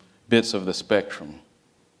him bits of the spectrum.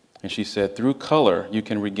 And she said, through color, you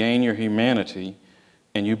can regain your humanity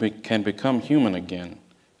and you can become human again.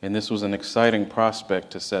 And this was an exciting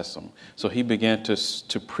prospect to Sesame. So he began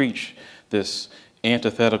to preach this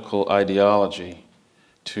antithetical ideology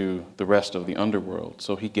to the rest of the underworld.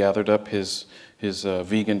 So he gathered up his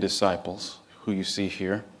vegan disciples, who you see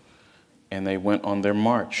here, and they went on their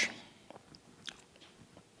march.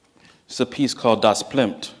 It's a piece called Das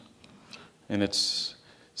Plimt, and it's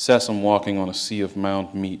Sesame walking on a sea of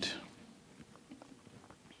mound meat.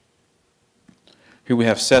 Here we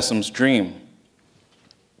have Sesame's dream,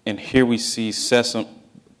 and here we see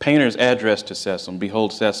Painter's address to Sesame.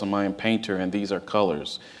 Behold, Sesame, I am Painter, and these are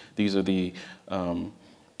colors. These are the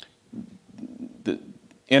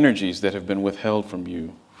energies that have been withheld from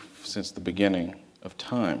you since the beginning of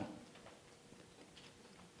time.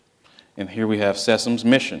 And here we have Sesame's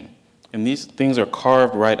mission. And these things are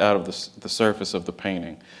carved right out of the surface of the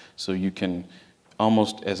painting. So you can,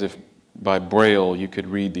 almost as if by braille, you could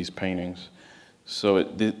read these paintings. So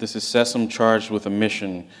this is Sesame charged with a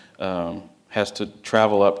mission, has to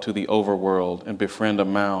travel up to the overworld and befriend a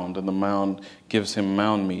mound, and the mound gives him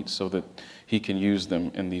mound meat so that he can use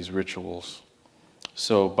them in these rituals.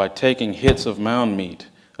 So by taking hits of mound meat,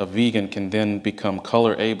 a vegan can then become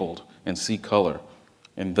color-abled and see color,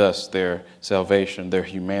 and thus their salvation, their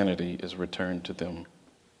humanity is returned to them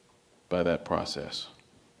by that process.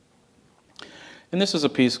 And this is a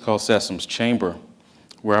piece called Sesame's Chamber,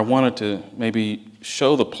 where I wanted to maybe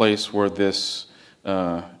show the place where this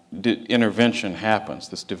intervention happens,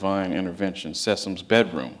 this divine intervention, Sesame's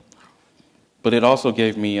bedroom. But it also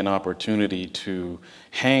gave me an opportunity to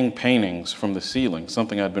hang paintings from the ceiling,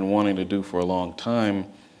 something I'd been wanting to do for a long time,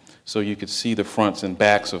 so you could see the fronts and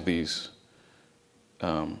backs of these.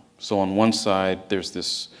 So on one side, there's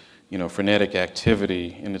this, frenetic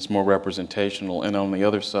activity, and it's more representational, and on the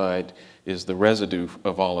other side is the residue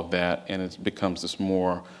of all of that, and it becomes this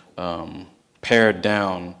more pared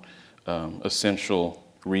down, essential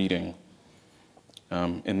reading.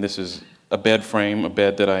 And this is a bed frame, a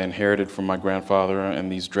bed that I inherited from my grandfather, and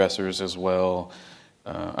these dressers as well.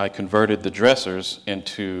 I converted the dressers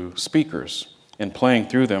into speakers, and playing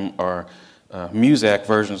through them are Muzak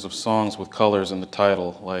versions of songs with colors in the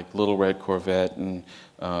title, like Little Red Corvette and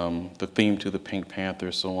the theme to the Pink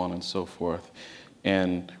Panther, so on and so forth.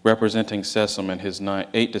 And representing Sesame and his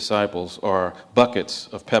 8 disciples are buckets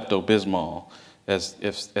of Pepto-Bismol, as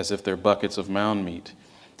if they're buckets of mound meat.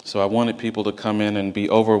 So I wanted people to come in and be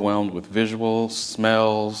overwhelmed with visuals,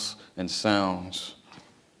 smells, and sounds.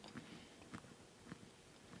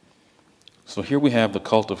 So here we have the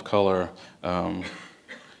Cult of Color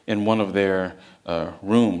in one of their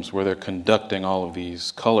rooms where they're conducting all of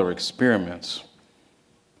these color experiments.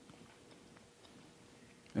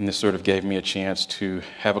 And this sort of gave me a chance to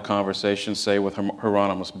have a conversation, say, with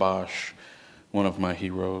Hieronymus Bosch, one of my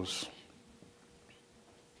heroes.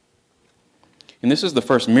 And this is the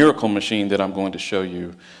first miracle machine that I'm going to show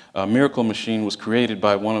you. A miracle machine was created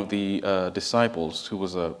by one of the disciples, who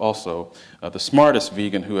was also the smartest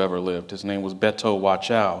vegan who ever lived. His name was Beto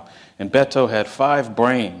Wachow. And Beto had 5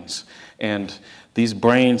 brains, and these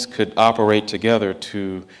brains could operate together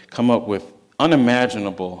to come up with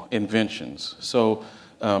unimaginable inventions. So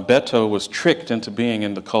Beto was tricked into being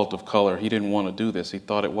in the Cult of Color. He didn't want to do this. He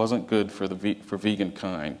thought it wasn't good for vegan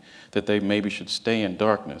kind, that they maybe should stay in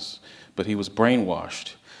darkness. But he was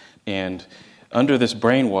brainwashed. And under this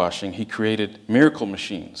brainwashing, he created miracle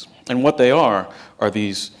machines. And what they are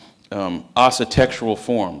these architectural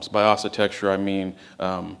forms. By architecture, I mean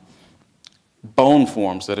bone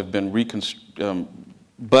forms that have been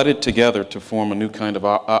butted together to form a new kind of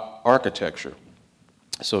architecture.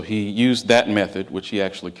 So he used that method, which he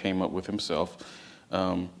actually came up with himself,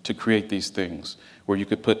 to create these things, where you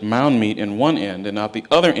could put mound meat in one end, and at the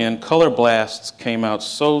other end, color blasts came out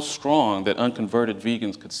so strong that unconverted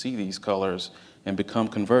vegans could see these colors and become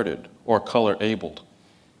converted or color-abled.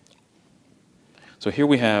 So here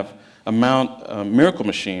we have a miracle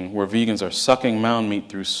machine where vegans are sucking mound meat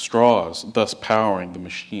through straws, thus powering the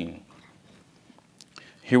machine.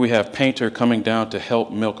 Here we have Painter coming down to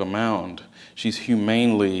help milk a mound. She's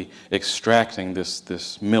humanely extracting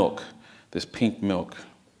this milk, this pink milk.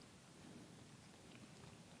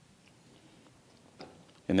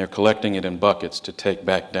 And they're collecting it in buckets to take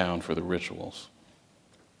back down for the rituals.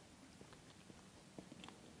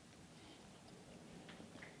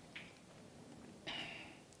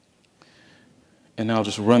 And now I'll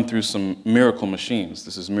just run through some miracle machines.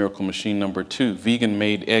 This is miracle machine number 2,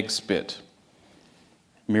 vegan-made egg spit.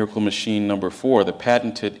 Miracle machine number 4, the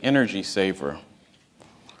patented energy saver.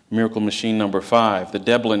 Miracle machine number 5, the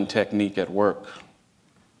Deblin technique at work.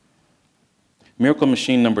 Miracle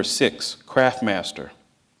machine number 6, Craftmaster.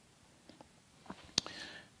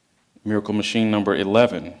 Miracle machine number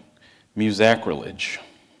 11, Musacrilege.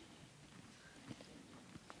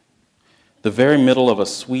 The very middle of a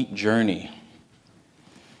sweet journey.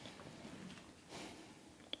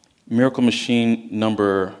 Miracle machine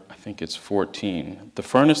number, I think it's 14, the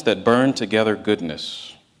furnace that burned together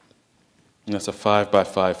goodness. And that's a 5 by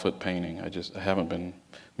 5 foot painting. I haven't been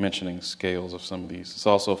mentioning scales of some of these. It's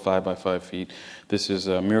also 5 by 5 feet. This is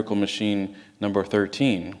miracle machine number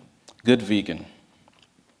 13, Good Vegan.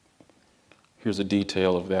 Here's a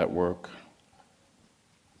detail of that work.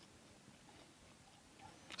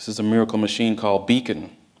 This is a miracle machine called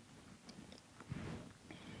Beacon.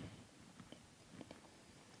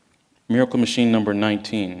 Miracle machine number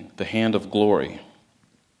 19, the Hand of Glory.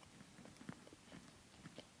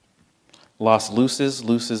 Las Luces,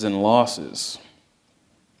 Luces and Losses.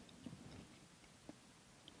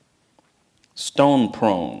 Stone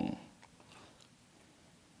Prone.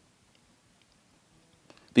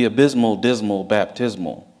 The Abysmal, Dismal,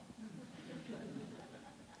 Baptismal.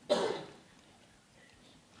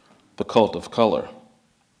 The Cult of Color.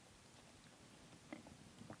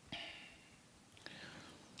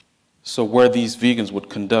 So where these vegans would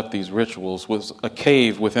conduct these rituals was a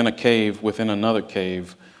cave within another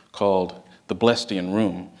cave called the Blestian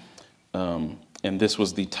Room. And this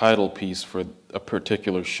was the title piece for a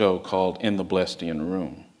particular show called In the Blestian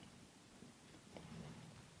Room.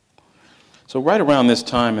 So right around this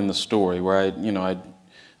time in the story where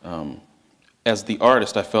as the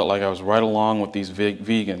artist, I felt like I was right along with these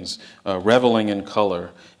vegans, reveling in color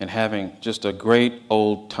and having just a great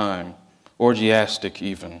old time, orgiastic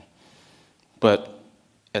even. But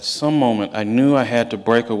at some moment, I knew I had to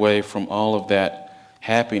break away from all of that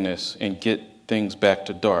happiness and get things back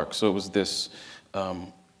to dark. So it was this,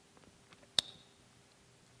 I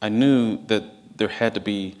knew that there had to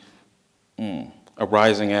be a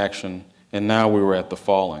rising action, and now we were at the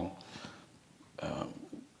falling.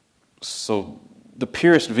 So the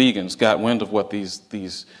purest vegans got wind of what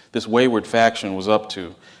this wayward faction was up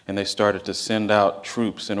to, and they started to send out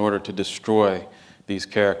troops in order to destroy these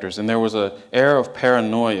characters. And there was an air of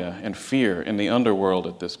paranoia and fear in the underworld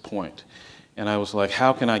at this point. And I was like,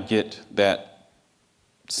 how can I get that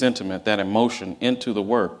sentiment, that emotion into the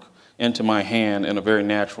work, into my hand in a very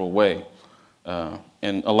natural way,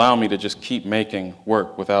 and allow me to just keep making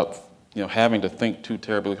work without having to think too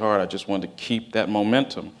terribly hard. I just wanted to keep that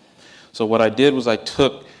momentum. So what I did was I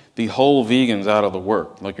took the whole vegans out of the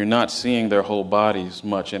work. Like, you're not seeing their whole bodies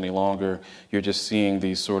much any longer. You're just seeing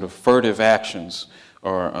these sort of furtive actions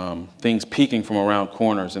or things peeking from around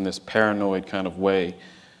corners in this paranoid kind of way,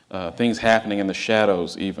 things happening in the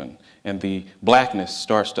shadows even. And the blackness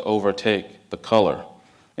starts to overtake the color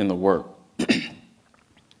in the work.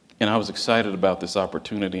 And I was excited about this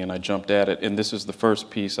opportunity, and I jumped at it. And this is the first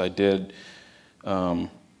piece I did called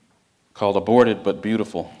Aborted But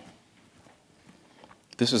Beautiful.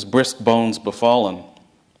 This is Brisk Bones Befallen,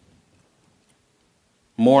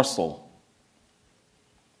 Morsel,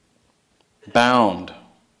 Bound.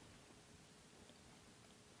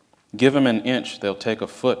 Give 'em an inch, they'll take a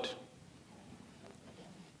foot.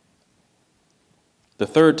 The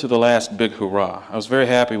third to the last big hurrah. I was very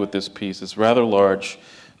happy with this piece. It's rather large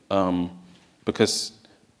because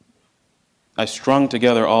I strung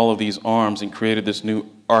together all of these arms and created this new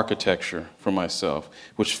architecture for myself,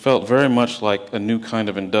 which felt very much like a new kind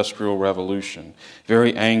of industrial revolution,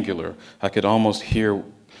 very angular. I could almost hear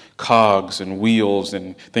cogs and wheels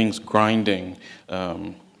and things grinding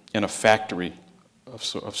in a factory of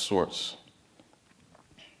sorts,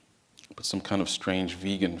 but some kind of strange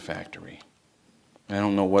vegan factory. I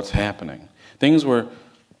don't know what's happening. Things were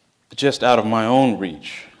just out of my own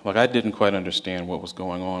reach. Like, I didn't quite understand what was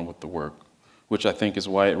going on with the work, which I think is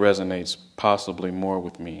why it resonates possibly more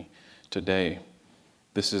with me today.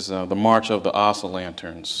 This is the March of the Asa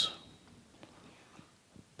Lanterns.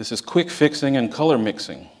 This is quick fixing and color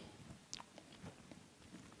mixing.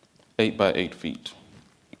 8 by 8 feet.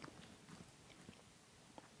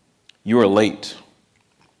 You are late.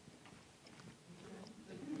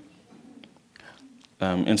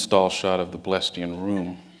 Install shot of the Blestian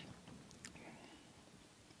room.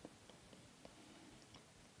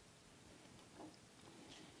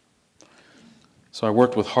 So I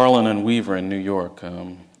worked with Harlan and Weaver in New York,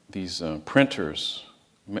 these printers,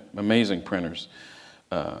 amazing printers,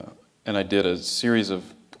 and I did a series of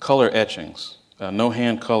color etchings, no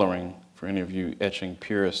hand coloring for any of you etching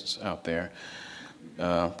purists out there,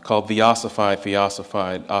 called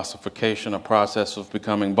Theosified ossification, a process of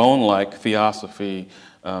becoming bone-like. Theosophy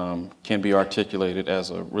can be articulated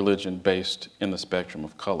as a religion based in the spectrum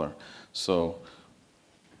of color. So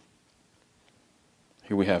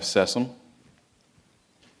here we have Sesame,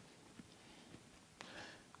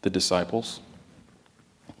 the disciples,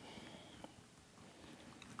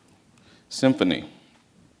 Symphony.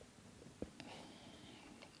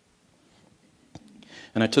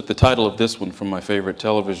 And I took the title of this one from my favorite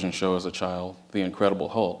television show as a child, The Incredible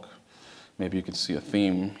Hulk. Maybe you could see a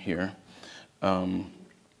theme here. And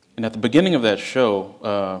at the beginning of that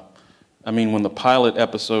show, when the pilot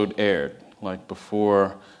episode aired, like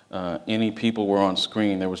before any people were on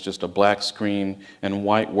screen, there was just a black screen and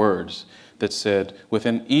white words that said,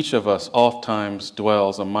 "Within each of us ofttimes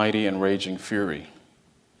dwells a mighty and raging fury."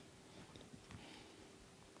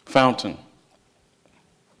 Fountain.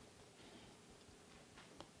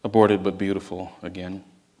 Aborted but beautiful again.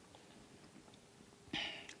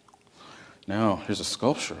 Now, here's a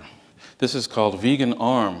sculpture. This is called Vegan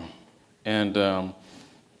Arm, and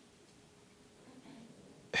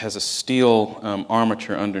has a steel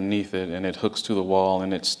armature underneath it, and it hooks to the wall,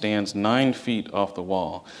 and it stands 9 feet off the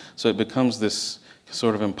wall. So it becomes this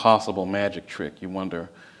sort of impossible magic trick. You wonder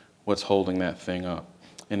what's holding that thing up.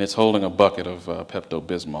 And it's holding a bucket of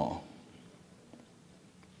Pepto-Bismol.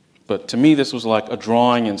 But to me, this was like a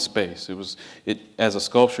drawing in space. As a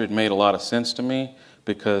sculpture, it made a lot of sense to me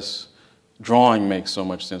because drawing makes so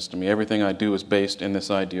much sense to me. Everything I do is based in this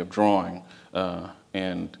idea of drawing.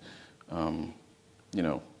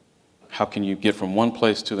 How can you get from one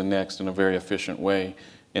place to the next in a very efficient way?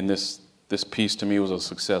 And this piece to me was a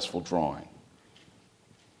successful drawing.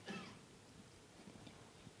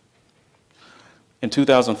 In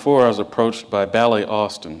 2004, I was approached by Ballet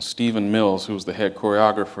Austin. Stephen Mills, who was the head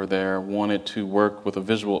choreographer there, wanted to work with a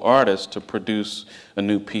visual artist to produce a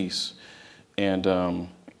new piece. And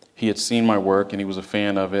he had seen my work, and he was a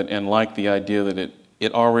fan of it, and liked the idea that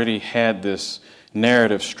it already had this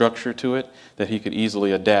narrative structure to it that he could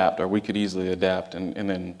easily adapt, or we could easily adapt, and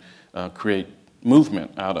then create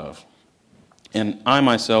movement out of. And I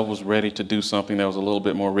myself was ready to do something that was a little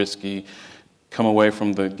bit more risky, come away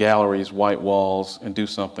from the gallery's white walls and do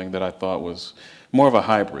something that I thought was more of a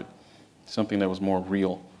hybrid, something that was more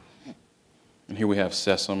real. And here we have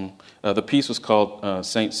Sesame. The piece was called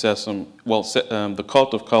Saint Sesame, The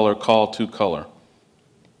Cult of Color, Call to Color.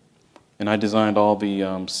 And I designed all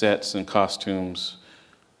the sets and costumes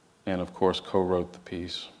and, of course, co-wrote the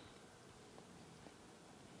piece.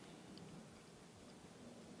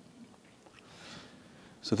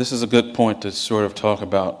 So this is a good point to sort of talk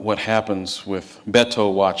about what happens with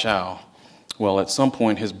Beto Wachau. Well, at some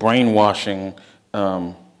point, his brainwashing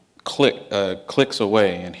clicks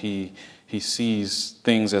away, and he sees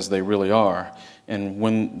things as they really are. And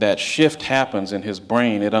when that shift happens in his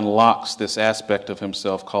brain, it unlocks this aspect of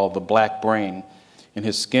himself called the black brain. And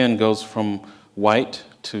his skin goes from white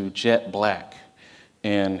to jet black.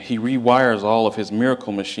 And he rewires all of his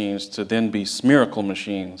miracle machines to then be smiracle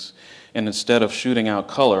machines. And instead of shooting out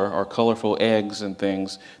color or colorful eggs and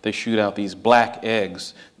things, they shoot out these black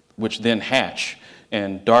eggs, which then hatch,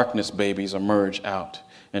 and darkness babies emerge out.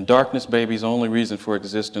 And darkness babies' only reason for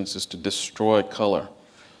existence is to destroy color.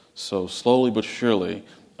 So slowly but surely,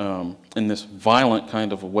 in this violent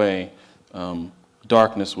kind of a way,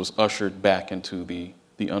 darkness was ushered back into the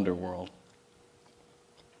underworld.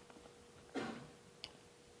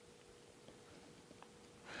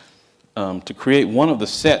 To create one of the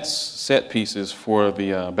set pieces for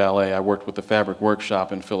the ballet, I worked with the Fabric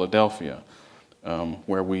Workshop in Philadelphia,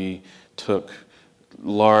 where we took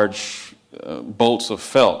large bolts of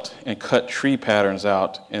felt and cut tree patterns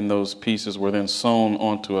out, and those pieces were then sewn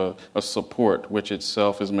onto a support, which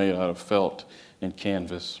itself is made out of felt and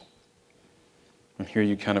canvas. And here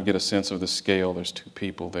you kind of get a sense of the scale. There's two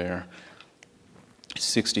people there,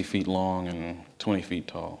 60 feet long and 20 feet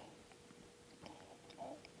tall.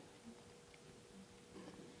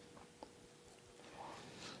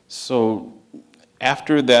 So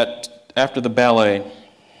after the ballet,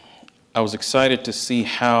 I was excited to see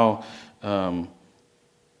how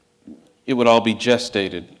it would all be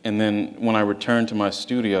gestated. And then when I returned to my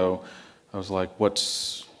studio, I was like,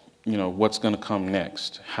 what's going to come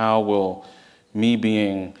next? How will me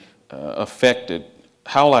being affected,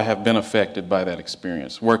 how will I have been affected by that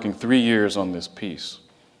experience, working 3 years on this piece?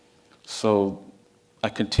 So I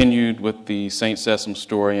continued with the Saint Sesame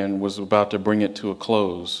story and was about to bring it to a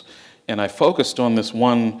close. And I focused on this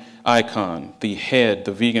one icon, the head,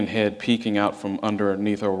 the vegan head peeking out from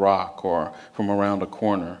underneath a rock or from around a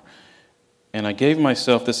corner. And I gave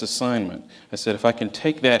myself this assignment. I said, if I can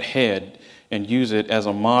take that head and use it as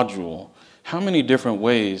a module, how many different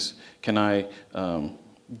ways can I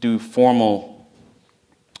do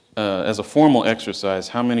as a formal exercise,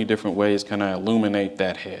 how many different ways can I illuminate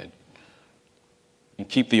that head and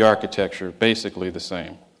keep the architecture basically the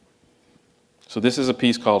same? So this is a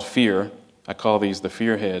piece called Fear. I call these the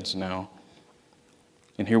fear heads now.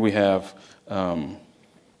 And here we have, the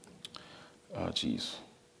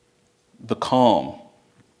calm.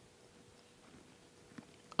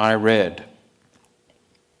 I read.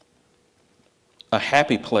 A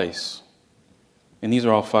happy place. And these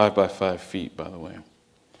are all 5 by 5 feet, by the way.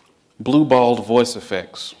 Blue-balled voice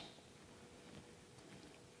effects.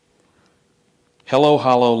 Hello,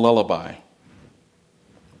 hollow lullaby.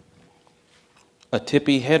 A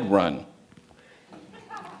tippy head run.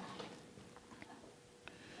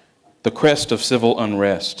 The crest of civil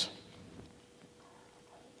unrest.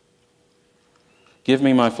 Give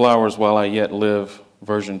me my flowers while I yet live,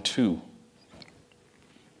 version 2.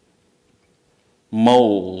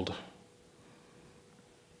 Mold.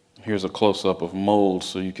 Here's a close-up of mold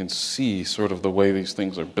so you can see sort of the way these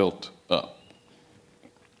things are built up.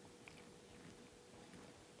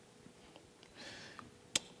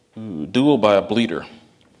 Duel by a bleeder.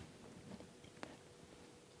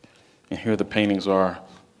 And here the paintings are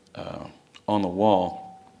on the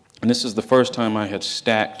wall. And this is the first time I had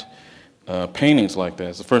stacked paintings like that.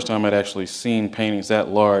 It's the first time I'd actually seen paintings that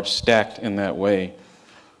large stacked in that way.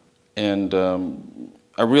 And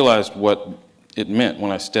I realized what it meant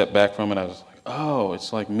when I stepped back from it. I was like, oh,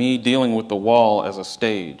 it's like me dealing with the wall as a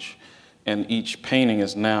stage. And each painting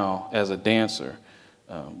is now as a dancer.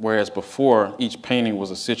 Whereas before, each painting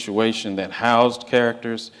was a situation that housed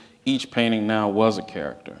characters, each painting now was a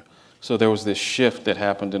character. So there was this shift that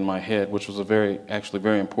happened in my head, which was actually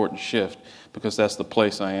very important shift, because that's the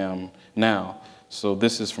place I am now. So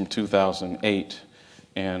this is from 2008,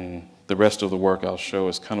 and the rest of the work I'll show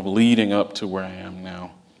is kind of leading up to where I am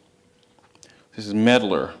now. This is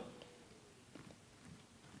Meddler.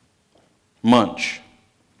 Munch.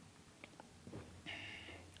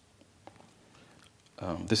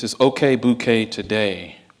 This is OK Bouquet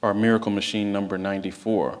Today, our Miracle Machine number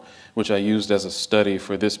 94, which I used as a study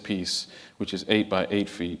for this piece, which is 8 by 8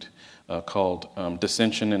 feet, called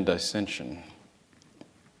Dissension and Dissension.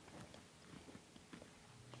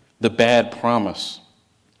 The Bad Promise.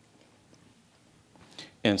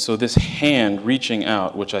 And so this hand reaching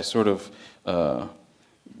out, which I sort of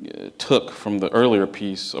took from the earlier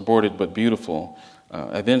piece, Aborted but Beautiful,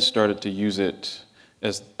 I then started to use it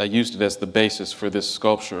as the basis for this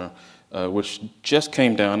sculpture, which just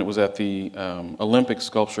came down. It was at the Olympic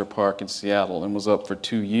Sculpture Park in Seattle and was up for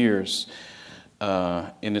 2 years.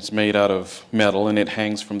 And it's made out of metal and it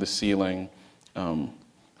hangs from the ceiling.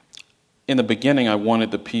 In the beginning, I wanted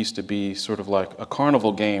the piece to be sort of like a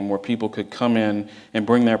carnival game where people could come in and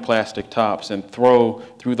bring their plastic tops and throw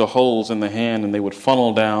through the holes in the hand, and they would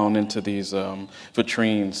funnel down into these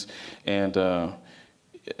vitrines. And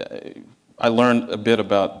I learned a bit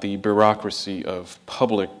about the bureaucracy of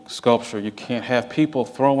public sculpture. You can't have people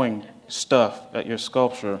throwing stuff at your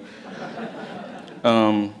sculpture.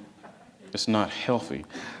 It's not healthy.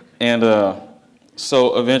 And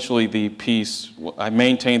so eventually the piece, I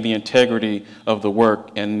maintained the integrity of the work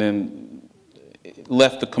and then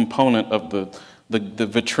left the component of the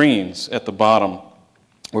vitrines at the bottom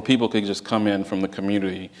where people could just come in from the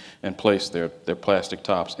community and place their plastic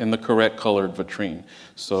tops in the correct colored vitrine.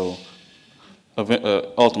 So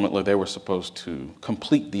ultimately they were supposed to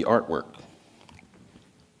complete the artwork.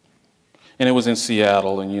 And it was in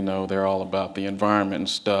Seattle, and they're all about the environment and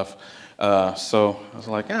stuff. So I was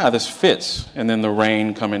like, this fits. And then the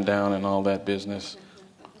rain coming down and all that business.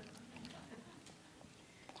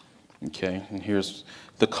 Okay, and here's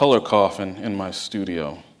the color coffin in my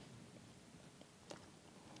studio.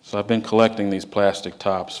 So I've been collecting these plastic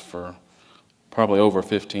tops for probably over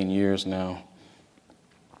 15 years now.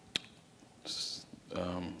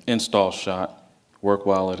 Install shot, work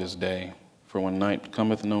while it is day, for when night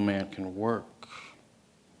cometh no man can work.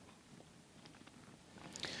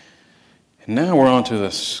 And now we're on to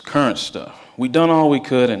this current stuff. We done all we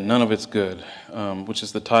could and none of it's good, which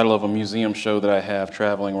is the title of a museum show that I have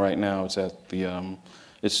traveling right now. It's at the,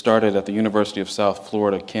 it started at the University of South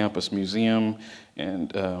Florida Campus Museum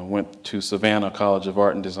and went to Savannah College of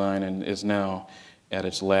Art and Design and is now at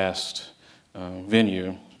its last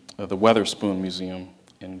venue, the Weatherspoon Museum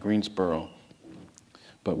in Greensboro.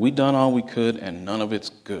 But we done all we could and none of it's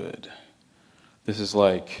good. This is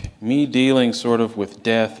like me dealing sort of with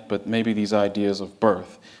death, but maybe these ideas of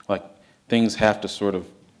birth. Like things have to sort of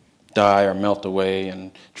die or melt away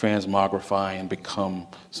and transmogrify and become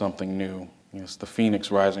something new. It's the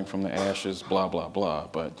phoenix rising from the ashes, blah, blah, blah.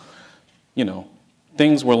 But,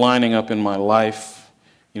 things were lining up in my life,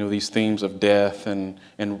 these themes of death and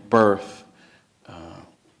birth,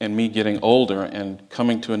 and me getting older and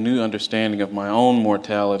coming to a new understanding of my own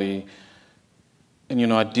mortality.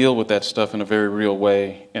 And, I deal with that stuff in a very real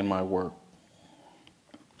way in my work.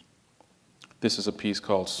 This is a piece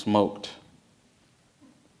called Smoked.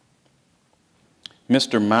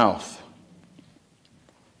 Mr. Mouth.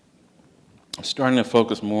 I'm starting to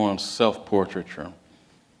focus more on self-portraiture.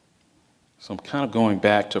 So I'm kind of going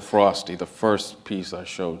back to Frosty, the first piece I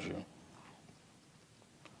showed you.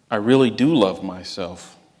 I really do love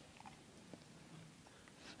myself.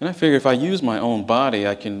 And I figure if I use my own body,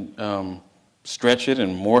 I can stretch it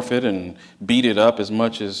and morph it and beat it up as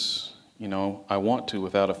much as, I want to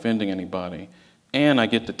without offending anybody. And I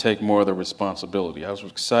get to take more of the responsibility. I was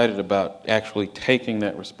excited about actually taking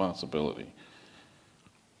that responsibility.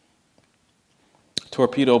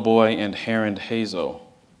 Torpedo Boy and Heron Hazo.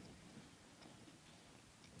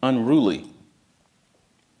 Unruly.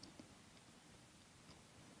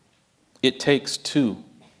 It takes two.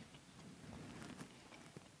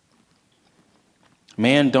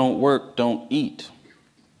 Man don't work, don't eat.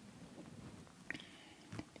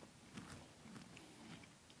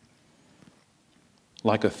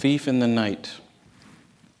 Like a thief in the night,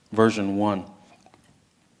 version 1.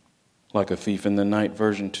 Like a thief in the night,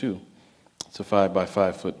 version 2. It's a 5 by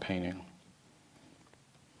 5 foot painting.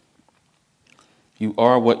 You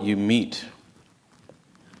are what you meet.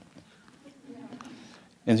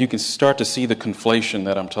 And you can start to see the conflation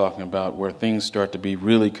that I'm talking about, where things start to be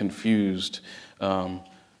really confused,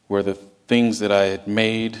 where the things that I had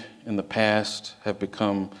made in the past have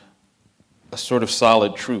become a sort of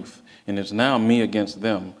solid truth. And it's now me against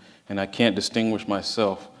them, and I can't distinguish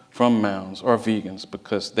myself from Mounds or vegans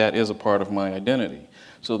because that is a part of my identity.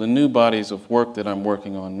 So the new bodies of work that I'm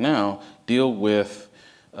working on now deal with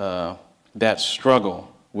that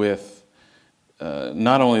struggle with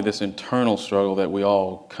not only this internal struggle that we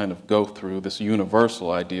all kind of go through, this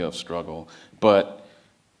universal idea of struggle, but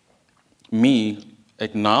me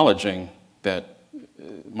acknowledging that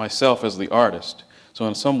myself as the artist. So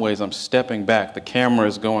in some ways I'm stepping back. The camera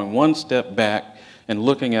is going one step back and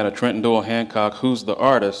looking at a Trenton Doyle Hancock who's the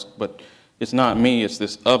artist, but it's not me, it's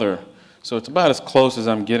this other. So it's about as close as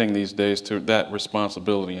I'm getting these days to that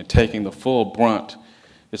responsibility and taking the full brunt.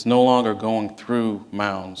 It's no longer going through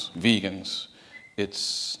Mounds, vegans.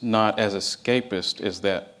 It's not as escapist as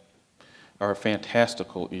that, or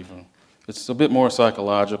fantastical even. It's a bit more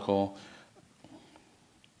psychological.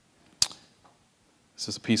 This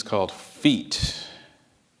is a piece called Feet.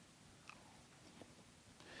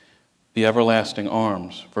 The Everlasting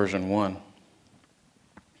Arms, version 1.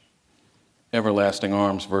 Everlasting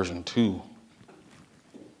Arms, version 2.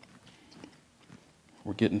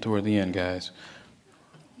 We're getting toward the end, guys.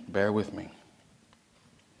 Bear with me.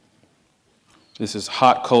 This is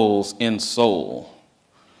Hot Coals in Soul.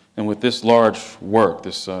 And with this large work,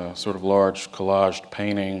 this sort of large collaged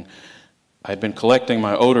painting, I'd been collecting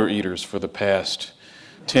my odor eaters for the past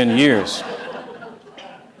 10 years.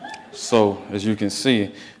 So, as you can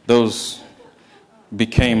see, those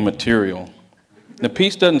became material. The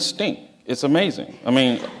piece doesn't stink. It's amazing. I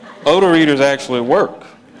mean, odor eaters actually work.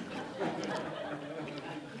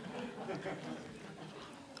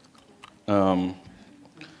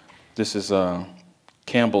 This is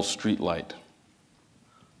Campbell's Streetlight.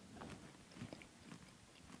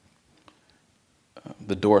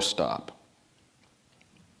 The Doorstop.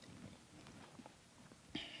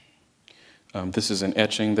 This is an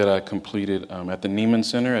etching that I completed at the Neiman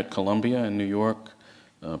Center at Columbia in New York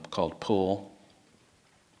called Pull.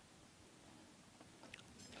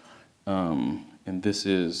 And this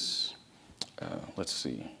is, let's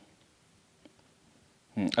see,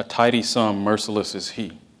 a tidy sum, merciless is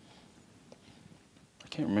he. I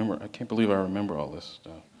can't believe I remember all this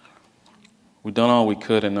stuff. We've done all we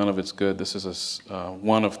could and none of it's good. This is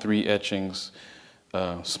one of 3 etchings,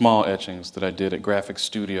 small etchings that I did at Graphic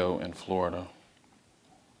Studio in Florida.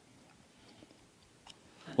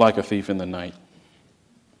 Like a thief in the night.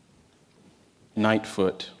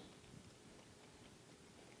 Nightfoot.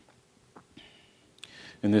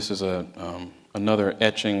 And this is another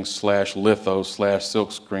etching / litho /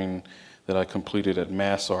 silkscreen that I completed at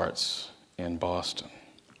Mass Arts in Boston.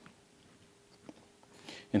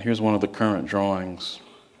 And here's one of the current drawings.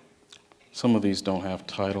 Some of these don't have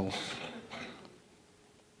titles.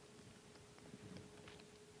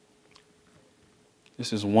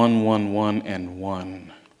 This is 1, 1, 1, and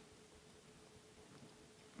 1.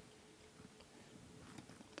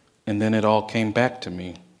 And then it all came back to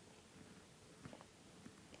me.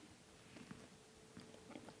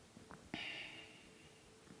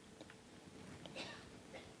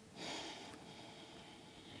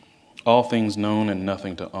 All things known and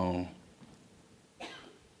nothing to own.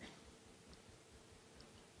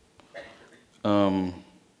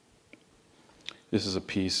 This is a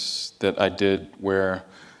piece that I did where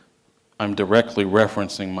I'm directly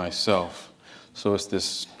referencing myself. So it's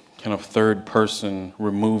this kind of third-person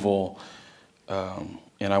removal,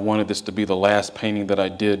 and I wanted this to be the last painting that I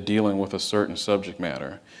did dealing with a certain subject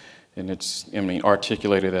matter. And it's,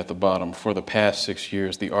 articulated at the bottom. For the past 6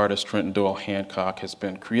 years, the artist Trenton Doyle Hancock has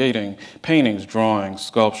been creating paintings, drawings,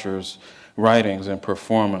 sculptures, writings, and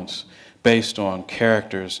performance based on a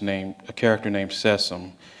character named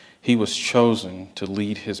Sesame. He was chosen to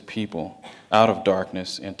lead his people out of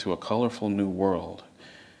darkness into a colorful new world.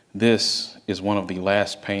 This is one of the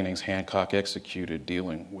last paintings Hancock executed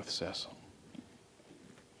dealing with Sesame.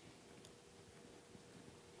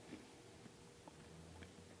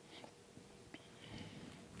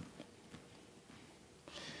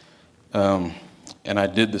 And I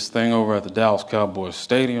did this thing over at the Dallas Cowboys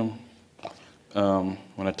Stadium. When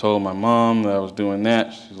I told my mom that I was doing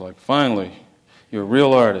that, she's like, finally, you're a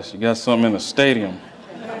real artist. You got something in the stadium.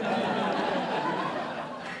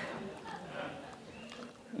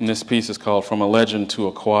 And this piece is called From a Legend to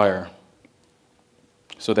a Choir.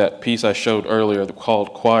 So that piece I showed earlier,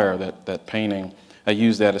 called Choir, that painting, I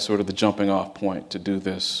used that as sort of the jumping off point to do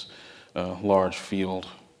this large field.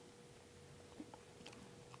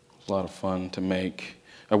 It was a lot of fun to make.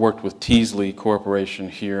 I worked with Teasley Corporation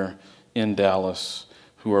here in Dallas,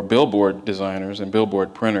 who are billboard designers and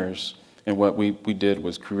billboard printers. And what we did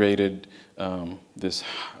was created this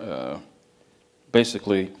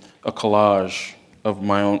basically a collage of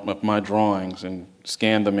my drawings and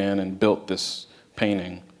scanned them in and built this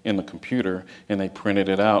painting in the computer, and they printed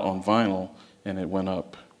it out on vinyl, and it went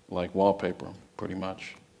up like wallpaper, pretty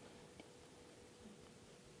much.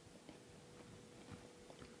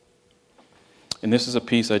 And this is a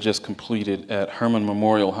piece I just completed at Herman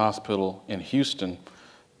Memorial Hospital in Houston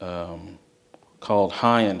called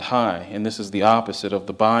High and High. And this is the opposite of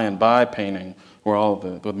the By and By painting where all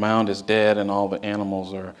the mound is dead and all the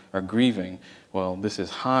animals are grieving. Well, this is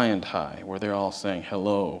High and High where they're all saying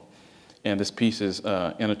hello. And this piece is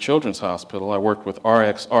in a children's hospital. I worked with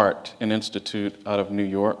RX Art, an institution out of New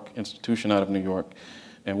York.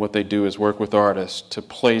 And what they do is work with artists to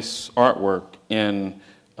place artwork in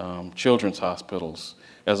children's hospitals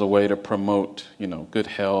as a way to promote, good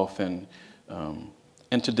health and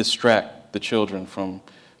to distract the children from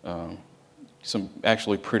some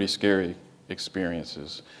actually pretty scary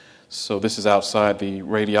experiences. So this is outside the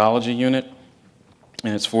radiology unit,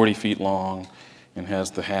 and it's 40 feet long and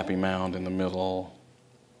has the happy mound in the middle.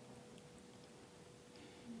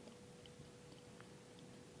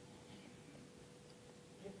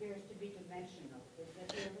 It appears to be dimensional. Is that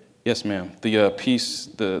true? Yes, ma'am. The piece,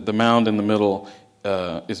 the mound in the middle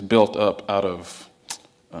is built up out of,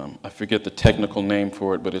 I forget the technical name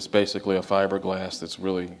for it, but it's basically a fiberglass that's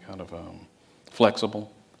really kind of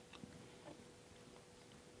flexible.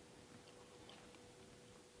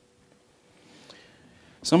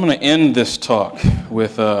 So I'm going to end this talk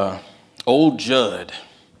with Old Judd,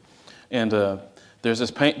 and there's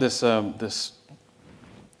this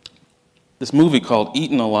movie called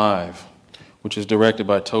Eaten Alive, which is directed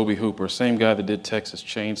by Tobe Hooper, same guy that did Texas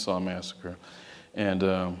Chainsaw Massacre. And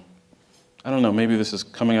I don't know, maybe this is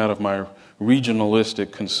coming out of my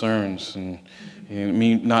regionalistic concerns and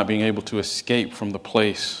me not being able to escape from the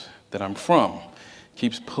place that I'm from. It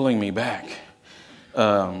keeps pulling me back.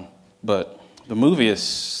 But the movie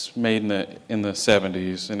is made in the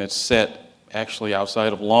 70s, and it's set actually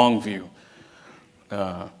outside of Longview.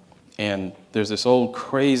 And there's this old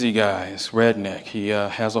crazy guy, this redneck. He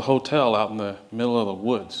has a hotel out in the middle of the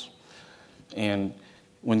woods. And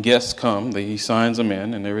when guests come, he signs them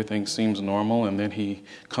in, and everything seems normal. And then he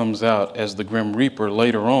comes out as the Grim Reaper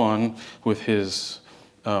later on with his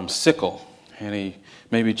sickle. And he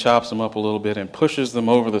maybe chops them up a little bit and pushes them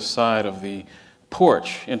over the side of the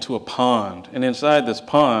porch into a pond. And inside this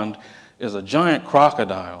pond is a giant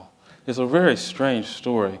crocodile. It's a very strange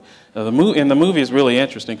story. And the movie is really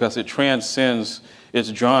interesting because it transcends its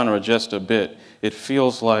genre just a bit. It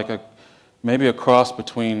feels like maybe a cross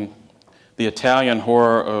between the Italian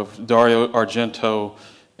horror of Dario Argento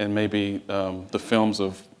and maybe the films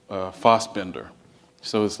of Fassbinder.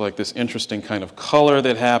 So it's like this interesting kind of color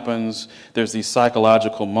that happens. There's these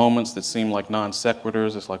psychological moments that seem like non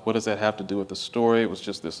sequiturs. It's like, what does that have to do with the story? It was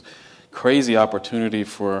just this crazy opportunity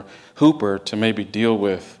for Hooper to maybe deal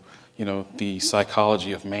with, the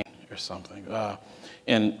psychology of man or something.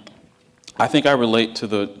 And I think I relate to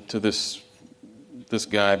this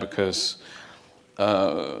guy because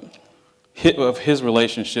of his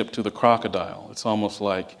relationship to the crocodile. It's almost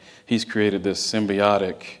like he's created this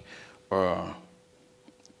symbiotic,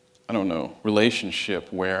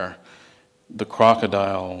 relationship where the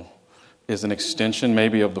crocodile is an extension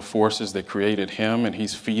maybe of the forces that created him, and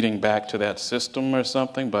he's feeding back to that system or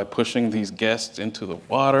something by pushing these guests into the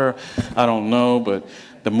water. I don't know, but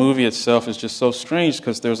the movie itself is just so strange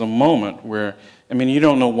because there's a moment where, you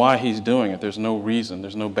don't know why he's doing it. There's no reason.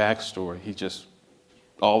 There's no backstory. He just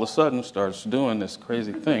all of a sudden starts doing this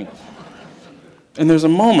crazy thing. And there's a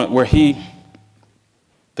moment where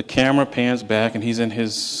the camera pans back and he's in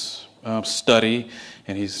his study,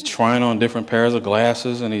 and he's trying on different pairs of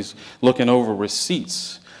glasses, and he's looking over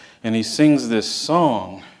receipts, and he sings this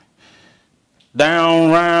song. Down,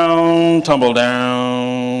 round, tumble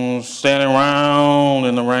down, standing round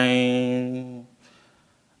in the rain.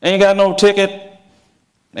 Ain't got no ticket,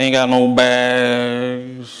 ain't got no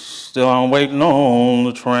bags, still I'm waiting on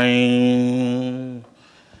the train.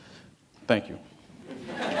 Thank you.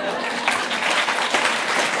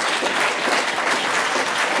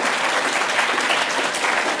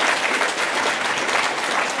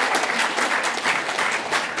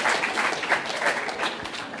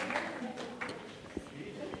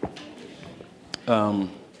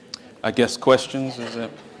 I guess questions, is that?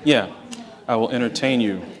 Yeah, I will entertain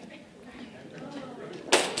you.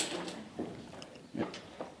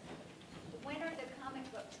 When are the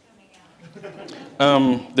comic books coming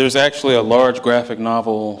out? There's actually a large graphic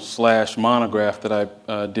novel / monograph that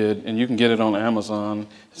I did, and you can get it on Amazon.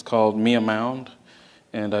 It's called Me a Mound,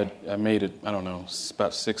 and I made it, I don't know,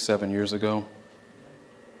 about 6-7 years ago.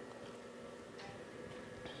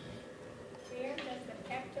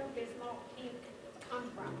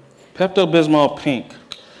 Pepto-Bismol pink.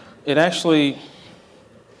 It actually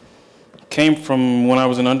came from when I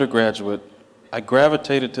was an undergraduate. I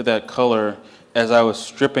gravitated to that color as I was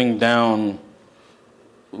stripping down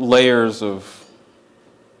layers of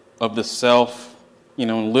the self,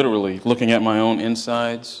 literally looking at my own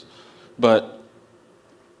insides. But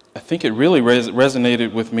I think it really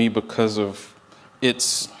resonated with me because of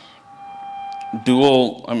its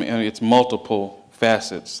it's multiple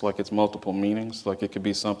facets, like it's multiple meanings. Like it could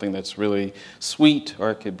be something that's really sweet,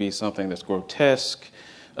 or it could be something that's grotesque.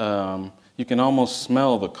 You can almost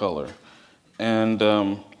smell the color. And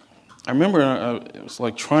I remember it was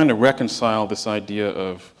like trying to reconcile this idea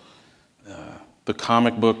of the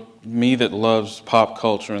comic book, me that loves pop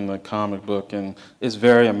culture and the comic book, and is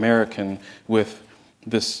very American with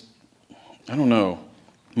this,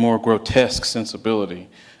 more grotesque sensibility.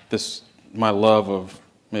 My love of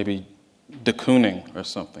maybe de Kooning or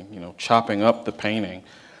something, chopping up the painting.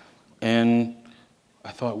 And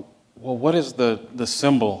I thought, well, what is the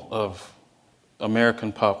symbol of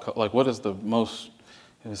American pop culture? Like, what is the most,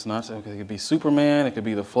 it's not, it could be Superman, it could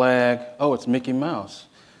be the flag. Oh, it's Mickey Mouse.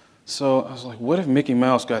 So I was like, what if Mickey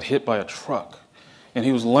Mouse got hit by a truck? And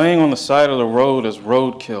he was laying on the side of the road as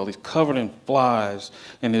roadkill. He's covered in flies,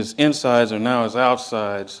 and his insides are now his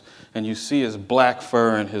outsides. And you see his black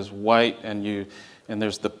fur and his white, and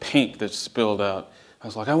there's the pink that's spilled out. I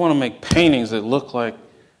was like, I want to make paintings that look like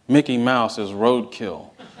Mickey Mouse as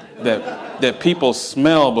roadkill, that people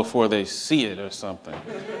smell before they see it or something.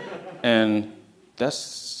 And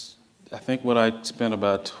that's, I think, what I spent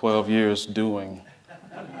about 12 years doing.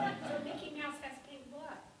 So Mickey Mouse has pink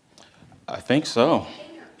blood? I think so.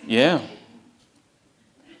 Yeah.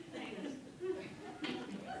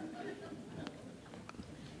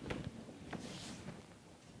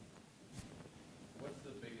 What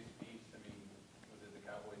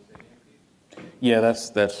Yeah,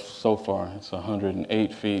 that's so far. It's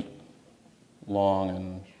 108 feet long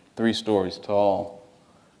and 3 stories tall.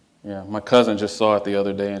 Yeah, my cousin just saw it the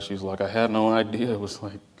other day, and she's like, I had no idea it was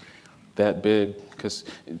like that big, because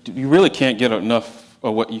you really can't get enough,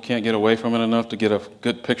 or what you can't get away from it enough to get a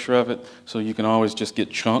good picture of it, so you can always just get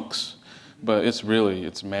chunks, but it's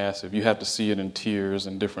massive. You have to see it in tiers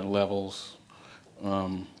and different levels.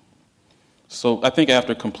 So I think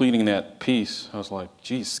after completing that piece, I was like,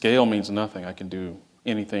 geez, scale means nothing. I can do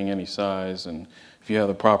anything, any size, and if you have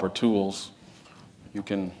the proper tools, you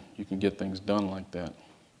can get things done like that.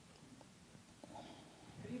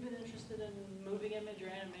 Have you been interested in moving image or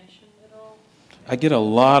animation at all? I get a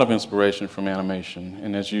lot of inspiration from animation,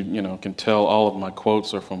 and as you can tell, all of my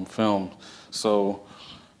quotes are from film. So,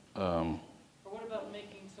 or what about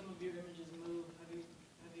making some of your images move?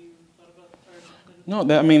 Have you thought about?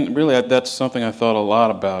 No, really, that's something I thought a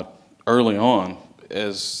lot about early on.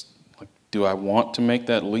 As like, do I want to make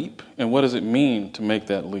that leap, and what does it mean to make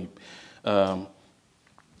that leap?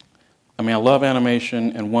 I love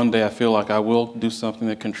animation, and one day I feel like I will do something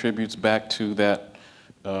that contributes back to that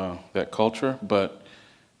culture, but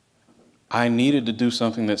I needed to do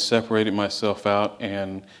something that separated myself out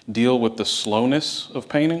and deal with the slowness of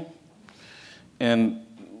painting and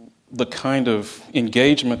the kind of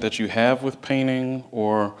engagement that you have with painting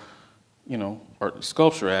or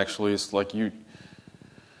sculpture. Actually, it's like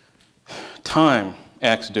time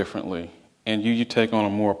acts differently, and you take on a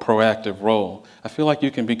more proactive role. I feel like you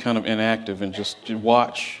can be kind of inactive and just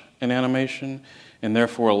watch an animation, and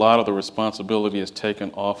therefore a lot of the responsibility is taken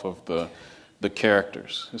off of the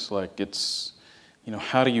characters. It's like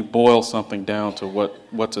how do you boil something down to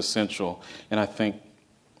what's essential? And I think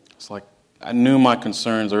it's like I knew my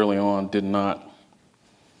concerns early on did not.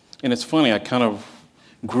 And it's funny, I kind of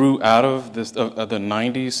grew out of this the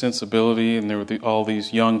 90s sensibility, and there were all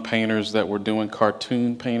these young painters that were doing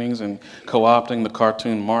cartoon paintings and co-opting the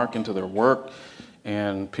cartoon mark into their work,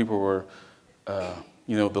 and people were,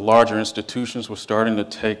 the larger institutions were starting to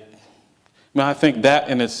take. I think that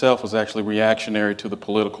in itself was actually reactionary to the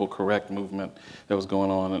political correct movement that was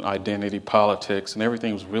going on, and identity politics, and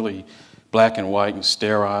everything was really black and white and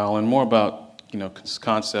sterile, and more about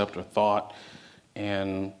concept or thought.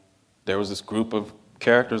 And there was this group of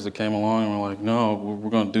characters that came along and were like, no, we're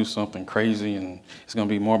going to do something crazy, and it's going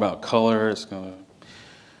to be more about color. And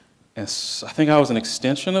I think I was an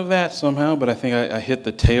extension of that somehow, but I think I hit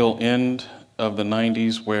the tail end of the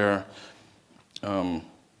 90s where, I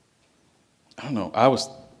don't know, I was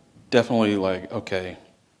definitely like, okay,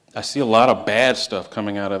 I see a lot of bad stuff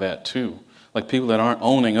coming out of that too. Like people that aren't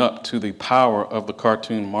owning up to the power of the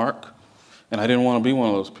cartoon mark. And I didn't want to be one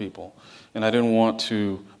of those people. And I didn't want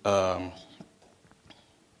to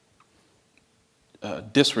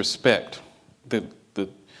disrespect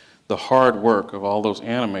the hard work of all those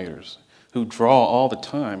animators who draw all the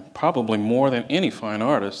time, probably more than any fine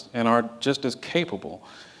artist, and are just as capable.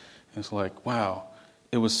 And it's like, wow,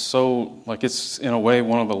 it was so, like it's in a way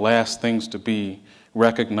one of the last things to be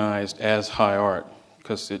recognized as high art,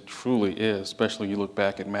 because it truly is, especially you look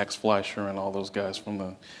back at Max Fleischer and all those guys from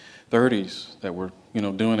the 30s that were,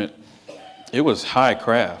 doing it. It was high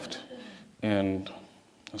craft, and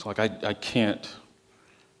it's like I can't,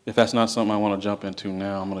 if that's not something I want to jump into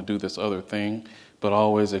now, I'm going to do this other thing, but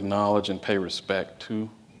always acknowledge and pay respect too.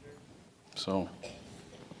 So.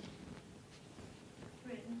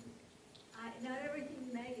 Trenton, not everything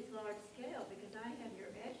you make is large scale, because I have your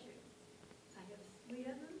etchings. I have a suite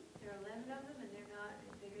of them. There are 11 of them, and they're not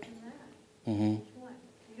bigger than that. Mm-hmm. Which one?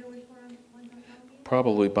 You know which ones I'm talking about?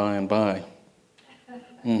 Probably by and by.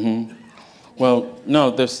 Mm-hmm. Well,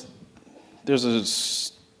 no, there's a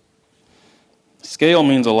scale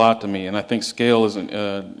means a lot to me, and I think scale is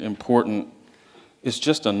important. It's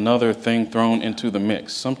just another thing thrown into the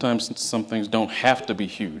mix. Sometimes some things don't have to be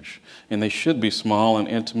huge, and they should be small and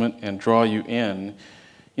intimate and draw you in,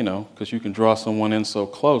 because you can draw someone in so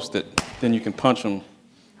close that then you can punch them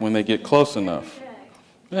when they get close enough.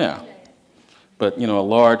 Yeah. But, a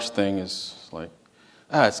large thing is like,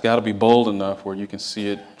 it's got to be bold enough where you can see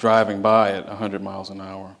it driving by at 100 miles an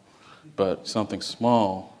hour. But something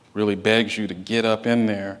small really begs you to get up in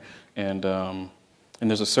there, and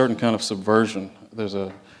there's a certain kind of subversion. There's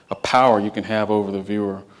a power you can have over the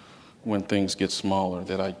viewer when things get smaller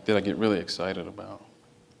that I get really excited about.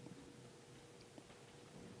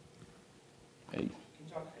 Hey. Can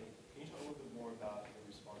you talk a little bit more about your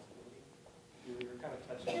responsibility? You were kind of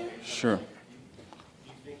touching on it. Sure. Do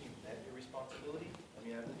you think you've met your responsibility?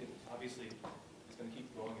 Obviously, it's going to keep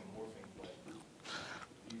growing and morphing, but do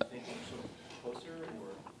you think you're sort of closer, or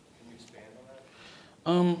can you expand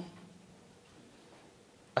on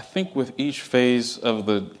that? think with each phase of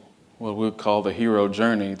what we would call the hero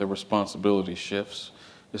journey, the responsibility shifts.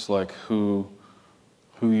 It's like who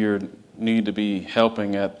you need to be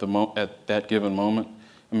helping at that given moment.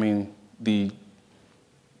 I mean,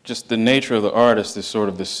 just the nature of the artist is sort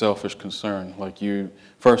of this selfish concern. Like you,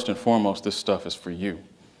 first and foremost, this stuff is for you.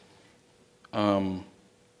 And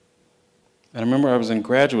I remember I was in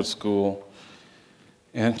graduate school,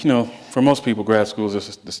 and for most people, grad school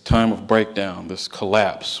is this time of breakdown, this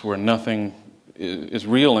collapse where nothing is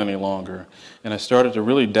real any longer. And I started to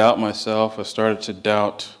really doubt myself. I started to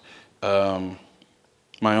doubt my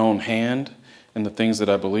own hand and the things that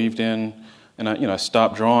I believed in. And I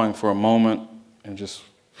stopped drawing for a moment and just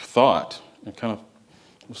thought, and kind of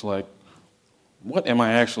was like, what am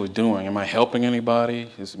I actually doing? Am I helping anybody?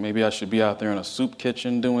 Maybe I should be out there in a soup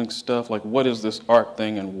kitchen doing stuff? Like, what is this art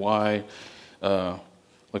thing, and why?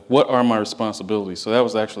 What are my responsibilities? So that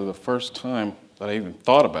was actually the first time that I even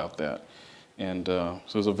thought about that. And so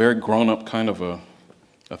it was a very grown-up kind of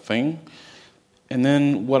a thing. And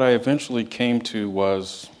then what I eventually came to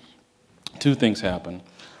was two things happened.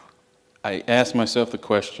 I asked myself the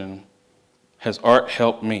question, has art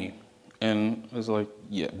helped me? And I was like,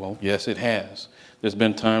 yes, it has. There's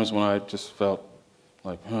been times when I just felt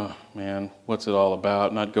like, oh, man, what's it all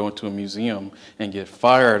about? And I'd go into a museum and get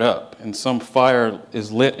fired up. And some fire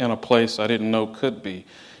is lit in a place I didn't know could be.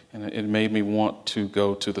 And it made me want to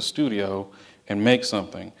go to the studio and make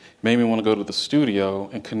something. It made me want to go to the studio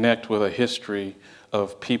and connect with a history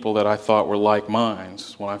of people that I thought were like mine.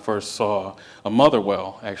 When I first saw a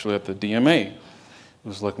Motherwell, actually at the DMA, it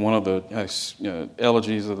was like one of the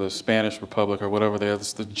elegies of the Spanish Republic or whatever they are.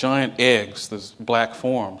 It's the giant eggs, those black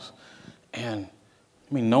forms. And,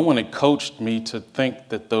 I mean, no one had coached me to think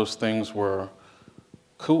that those things were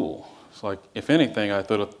cool. It's like, if anything, I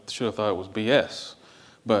should have thought it was BS.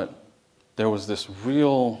 But there was this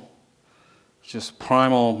real, just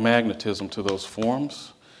primal magnetism to those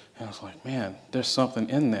forms. And I was like, man, there's something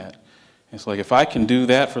in that. And it's like, if I can do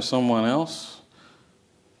that for someone else,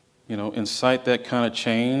 incite that kind of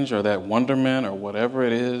change or that wonderment or whatever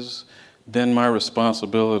it is, then my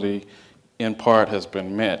responsibility in part has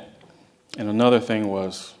been met. And another thing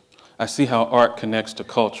was, I see how art connects to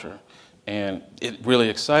culture. And it really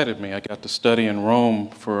excited me. I got to study in Rome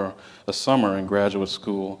for a summer in graduate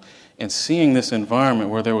school, and seeing this environment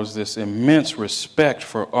where there was this immense respect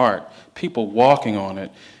for art, people walking on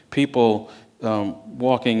it, people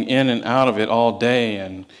walking in and out of it all day,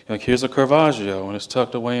 and like, here's a Caravaggio, and it's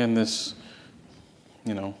tucked away in this,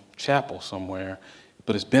 chapel somewhere,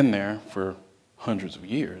 but it's been there for hundreds of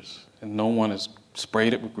years, and no one has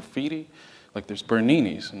sprayed it with graffiti. Like, there's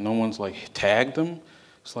Bernini's, and no one's tagged them.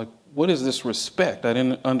 It's like, what is this respect? I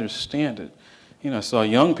didn't understand it. I saw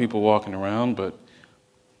young people walking around, but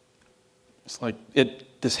it's like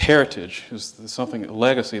this heritage is something, a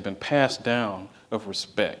legacy been passed down of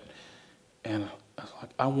respect. And I was like,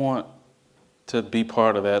 I want to be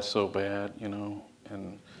part of that so bad,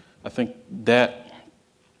 And I think that,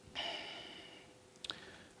 I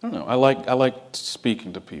don't know, I like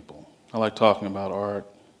speaking to people. I like talking about art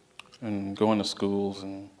and going to schools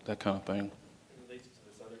and that kind of thing. It relates to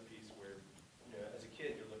this other piece where, as a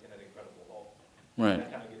kid, you're looking at Incredible Hulk. Right.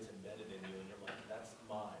 That kind of gets embedded in you, and you're like, that's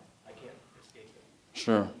mine. I can't escape it.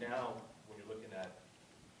 Sure. Now, when you're looking at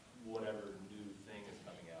whatever new thing is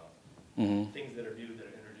coming out, things that are new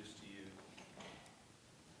that are introduced to you,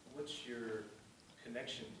 what's your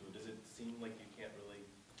connection to it? Does it seem like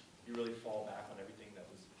you really fall back on everything that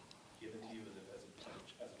was given to you as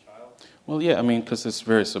a child? Well, yeah, because it's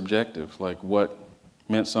very subjective. Like, what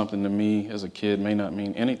meant something to me as a kid may not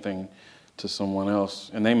mean anything to someone else,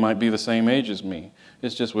 and they might be the same age as me.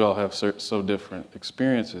 It's just we all have so different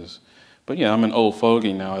experiences. But yeah, I'm an old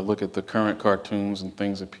fogey now. I look at the current cartoons and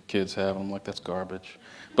things that kids have, and I'm like, that's garbage.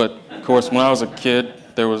 But, of course, when I was a kid,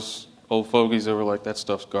 there was old fogies that were like, that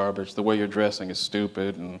stuff's garbage. The way you're dressing is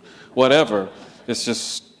stupid, and whatever. It's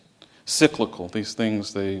just cyclical. These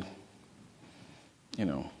things, they,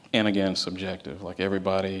 and again, subjective. Like,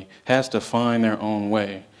 everybody has to find their own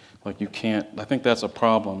way. Like, you can't, I think that's a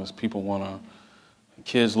problem, is people want to,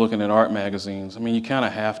 kids looking at art magazines. You kind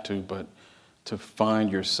of have to, but to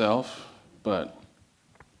find yourself. But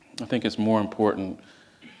I think it's more important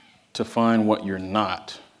to find what you're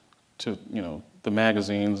not. To, the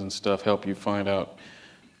magazines and stuff help you find out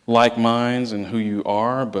like minds and who you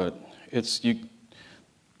are, but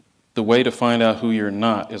the way to find out who you're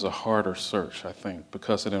not is a harder search, I think,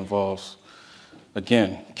 because it involves,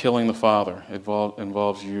 again, killing the father. It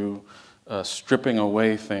involves you stripping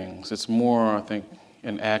away things. It's more, I think,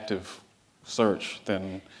 an active search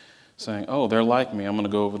than saying, oh, they're like me, I'm going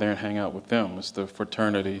to go over there and hang out with them. It's the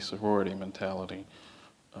fraternity, sorority mentality.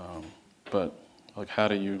 But like, how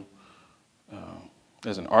do you,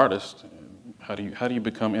 as an artist, how do you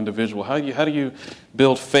become individual? How do you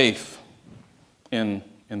build faith in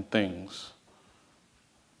things?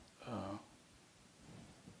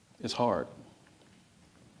 It's hard.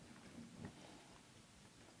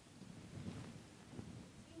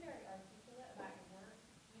 You're very articulate about your work.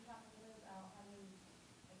 Can you talk a little about how you,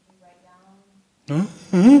 like, you write down?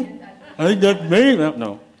 I got me. No. Like,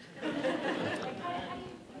 how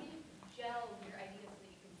do you gel your ideas so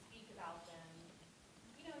that you can speak about them?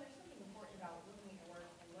 You know, there's something important about looking at your work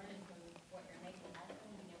and learning from what you're making, and also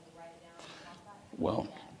being able to write it down and talk about it. Well,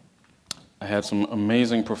 I had some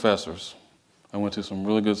amazing professors. I went to some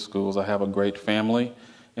really good schools. I have a great family,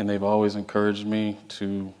 and they've always encouraged me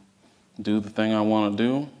to do the thing I want to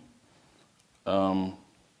do.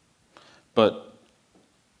 But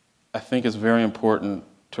I think it's very important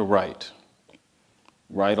to write.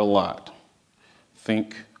 Write a lot.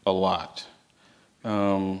 Think a lot.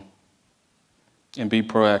 And be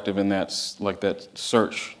proactive in that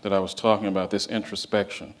search that I was talking about, this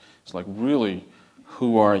introspection. It's like, really,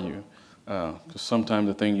 who are you? Because sometimes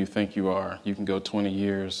the thing you think you are, you can go 20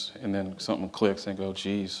 years and then something clicks and go,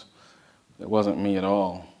 geez, that wasn't me at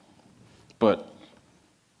all. But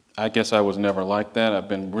I guess I was never like that. I've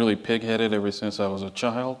been really pig-headed ever since I was a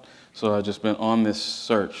child. So I've just been on this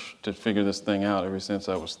search to figure this thing out ever since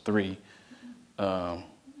I was 3.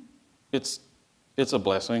 It's a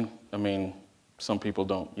blessing. I mean, some people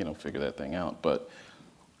don't, figure that thing out. But,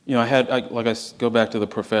 I go back to the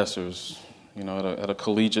professors. At a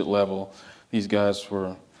collegiate level, these guys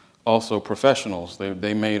were also professionals.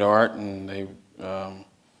 They made art, and they're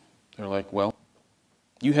like, well,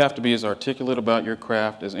 you have to be as articulate about your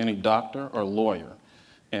craft as any doctor or lawyer.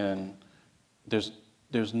 And there's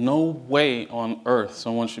no way on earth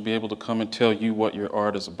someone should be able to come and tell you what your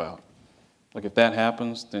art is about. Like, if that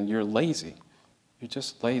happens, then you're lazy. You're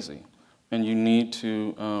just lazy. And you need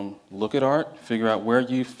to look at art, figure out where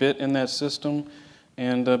you fit in that system,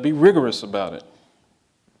 and be rigorous about it.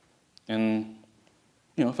 And,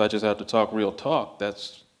 if I just have to talk real talk,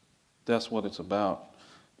 that's what it's about.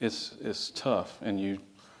 It's tough. And you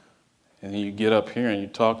get up here and you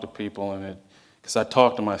talk to people, because I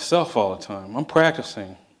talk to myself all the time. I'm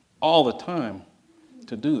practicing all the time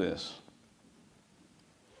to do this.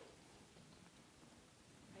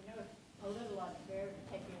 I know it's a little unfair to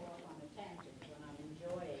take you off on a tangent when I'm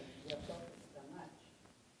enjoying your focus so much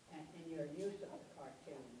and your use of the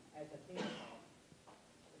cartoon as a vehicle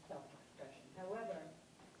for self-expression. However,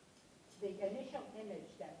 the initial image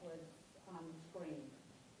that was on the screen,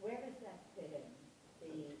 where does that fit in?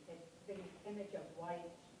 The image of white,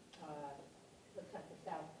 looks like the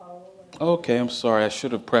South Pole. Okay, I'm sorry. I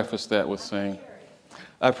should have prefaced that with saying...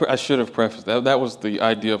 I should have prefaced that. That was the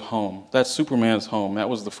idea of home. That's Superman's home. That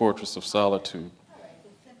was the fortress of solitude. All right, it's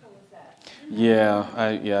as simple as that. Yeah,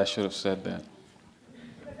 I should have said that.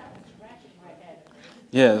 Because I was scratching my head.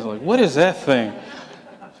 Yeah, it's like, what is that thing?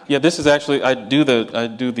 Yeah, this is actually, I do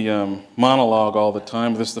the monologue all the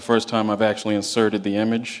time. This is the first time I've actually inserted the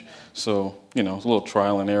image. So, it's a little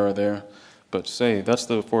trial and error there. But say, that's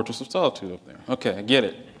the fortress of solitude up there. Okay, I get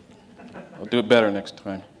it. I'll do it better next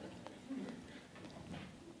time.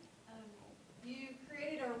 You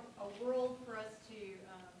created a world for us to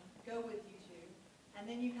go with you to, and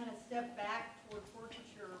then you kind of step back toward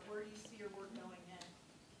portraiture. Where do you see your work going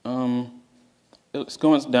in? It's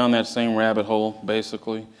going down that same rabbit hole,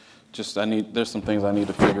 basically. There's some things I need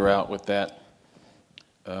to figure out with that.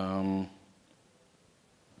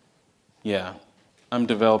 Yeah, I'm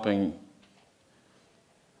developing.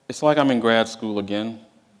 It's like I'm in grad school again,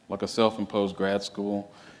 like a self-imposed grad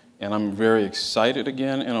school, and I'm very excited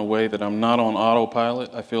again in a way that I'm not on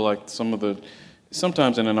autopilot. I feel like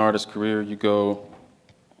sometimes in an artist's career you go,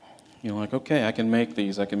 like, okay, I can make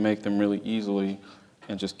these, I can make them really easily,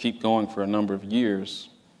 and just keep going for a number of years.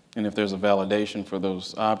 And if there's a validation for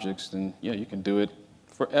those objects, then yeah, you can do it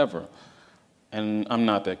forever. And I'm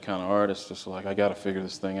not that kind of artist. It's like, I got to figure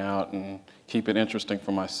this thing out and keep it interesting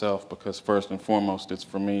for myself, because first and foremost, it's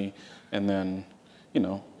for me. And then,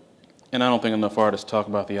 and I don't think enough artists talk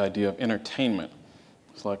about the idea of entertainment.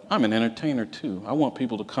 It's like, I'm an entertainer too. I want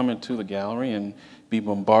people to come into the gallery and be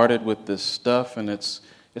bombarded with this stuff. And it's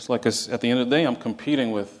like, at the end of the day, I'm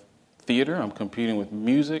competing with theater, I'm competing with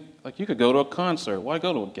music. Like, you could go to a concert. Why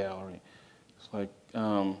go to a gallery? It's like,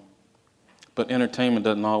 but entertainment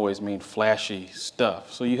doesn't always mean flashy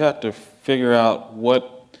stuff. So you have to figure out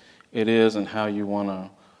what it is and how you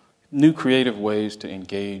want new creative ways to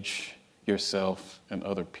engage yourself and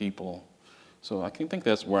other people So I can think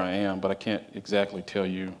that's where I am, but I can't exactly tell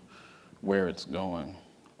you where it's going,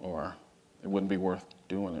 or it wouldn't be worth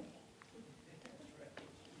doing it.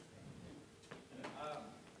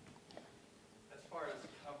 As far as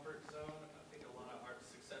comfort zone, I think a lot of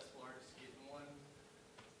successful artists get in one.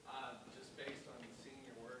 Just based on seeing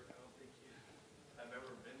your work, I don't think you have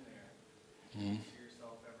ever been there. Do you see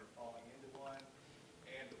yourself ever falling into one?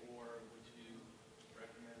 And or would you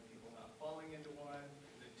recommend people not falling into one?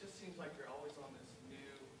 It just seems like you're always on this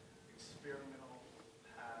new experimental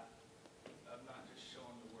path of not just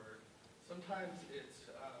showing the work. Sometimes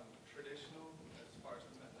it's traditional as far as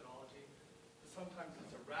the methodology, but sometimes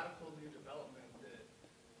it's a radical new development that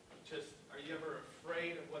just, are you ever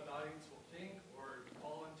afraid of what the audience will think, or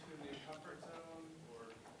fall into a new comfort zone, or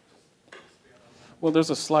just expand on that? Well, there's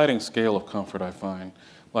a sliding scale of comfort, I find.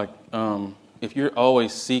 Like, if you're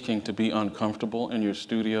always seeking to be uncomfortable in your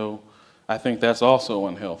studio, I think that's also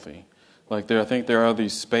unhealthy. Like, I think there are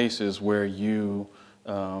these spaces where you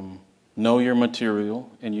know your material,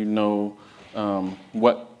 and you know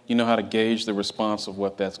how to gauge the response of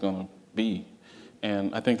what that's going to be.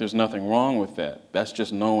 And I think there's nothing wrong with that. That's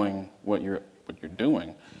just knowing what you're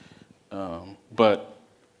doing. But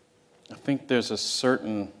I think there's a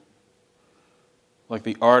certain, like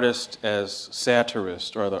the artist as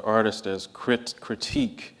satirist or the artist as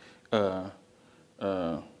critique or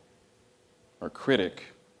critic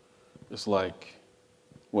is like,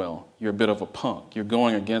 well, you're a bit of a punk. You're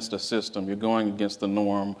going against a system. You're going against the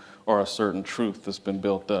norm or a certain truth that's been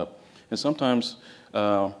built up. And sometimes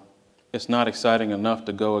it's not exciting enough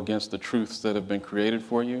to go against the truths that have been created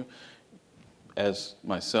for you. As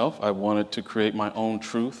myself, I wanted to create my own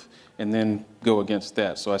truth and then go against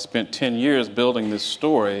that. So I spent 10 years building this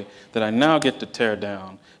story that I now get to tear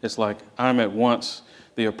down. It's like I'm at once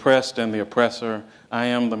the oppressed and the oppressor. I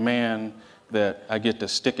am the man that I get to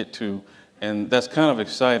stick it to. And that's kind of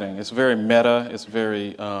exciting. It's very meta. It's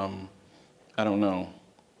very,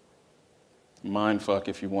 mind fuck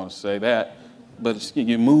if you want to say that. But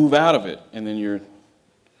you move out of it, and then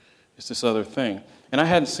it's this other thing. And I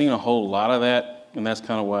hadn't seen a whole lot of that, and that's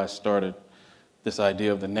kind of why I started this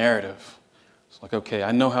idea of the narrative. It's like, okay,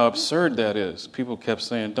 I know how absurd that is. People kept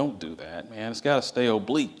saying, don't do that, man. It's got to stay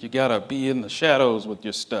oblique. You got to be in the shadows with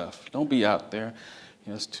your stuff. Don't be out there.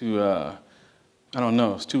 It's too,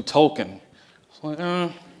 it's too Tolkien. It's like,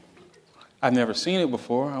 I've never seen it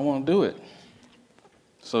before. I want to do it.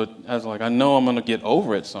 So I was like, I know I'm going to get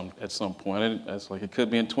over it at some point. It's like, it could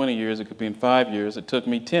be in 20 years. It could be in 5 years. It took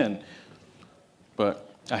me 10.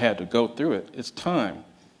 But I had to go through it. It's time.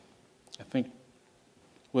 I think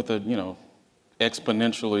with a,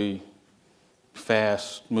 exponentially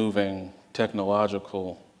fast-moving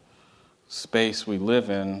technological space we live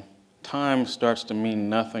in, time starts to mean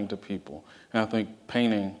nothing to people. And I think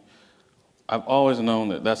painting, I've always known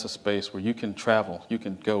that that's a space where you can travel. You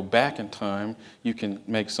can go back in time. You can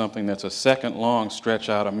make something that's a second long, stretch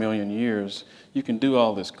out 1,000,000 years. You can do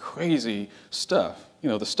all this crazy stuff,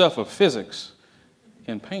 the stuff of physics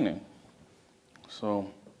in painting.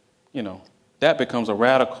 So, that becomes a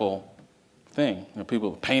radical thing.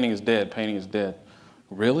 People, painting is dead, painting is dead.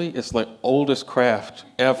 Really? It's like oldest craft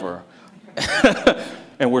ever.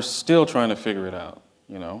 And we're still trying to figure it out,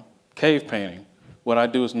 Cave painting, what I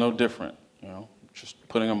do is no different, just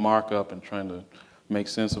putting a mark up and trying to make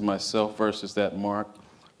sense of myself versus that mark.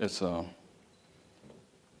 It's,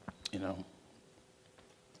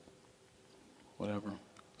 whatever,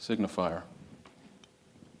 signifier.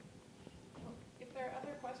 If there are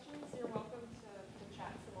other questions, you're welcome to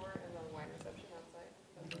chat some more in the wine reception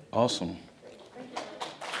outside. Awesome.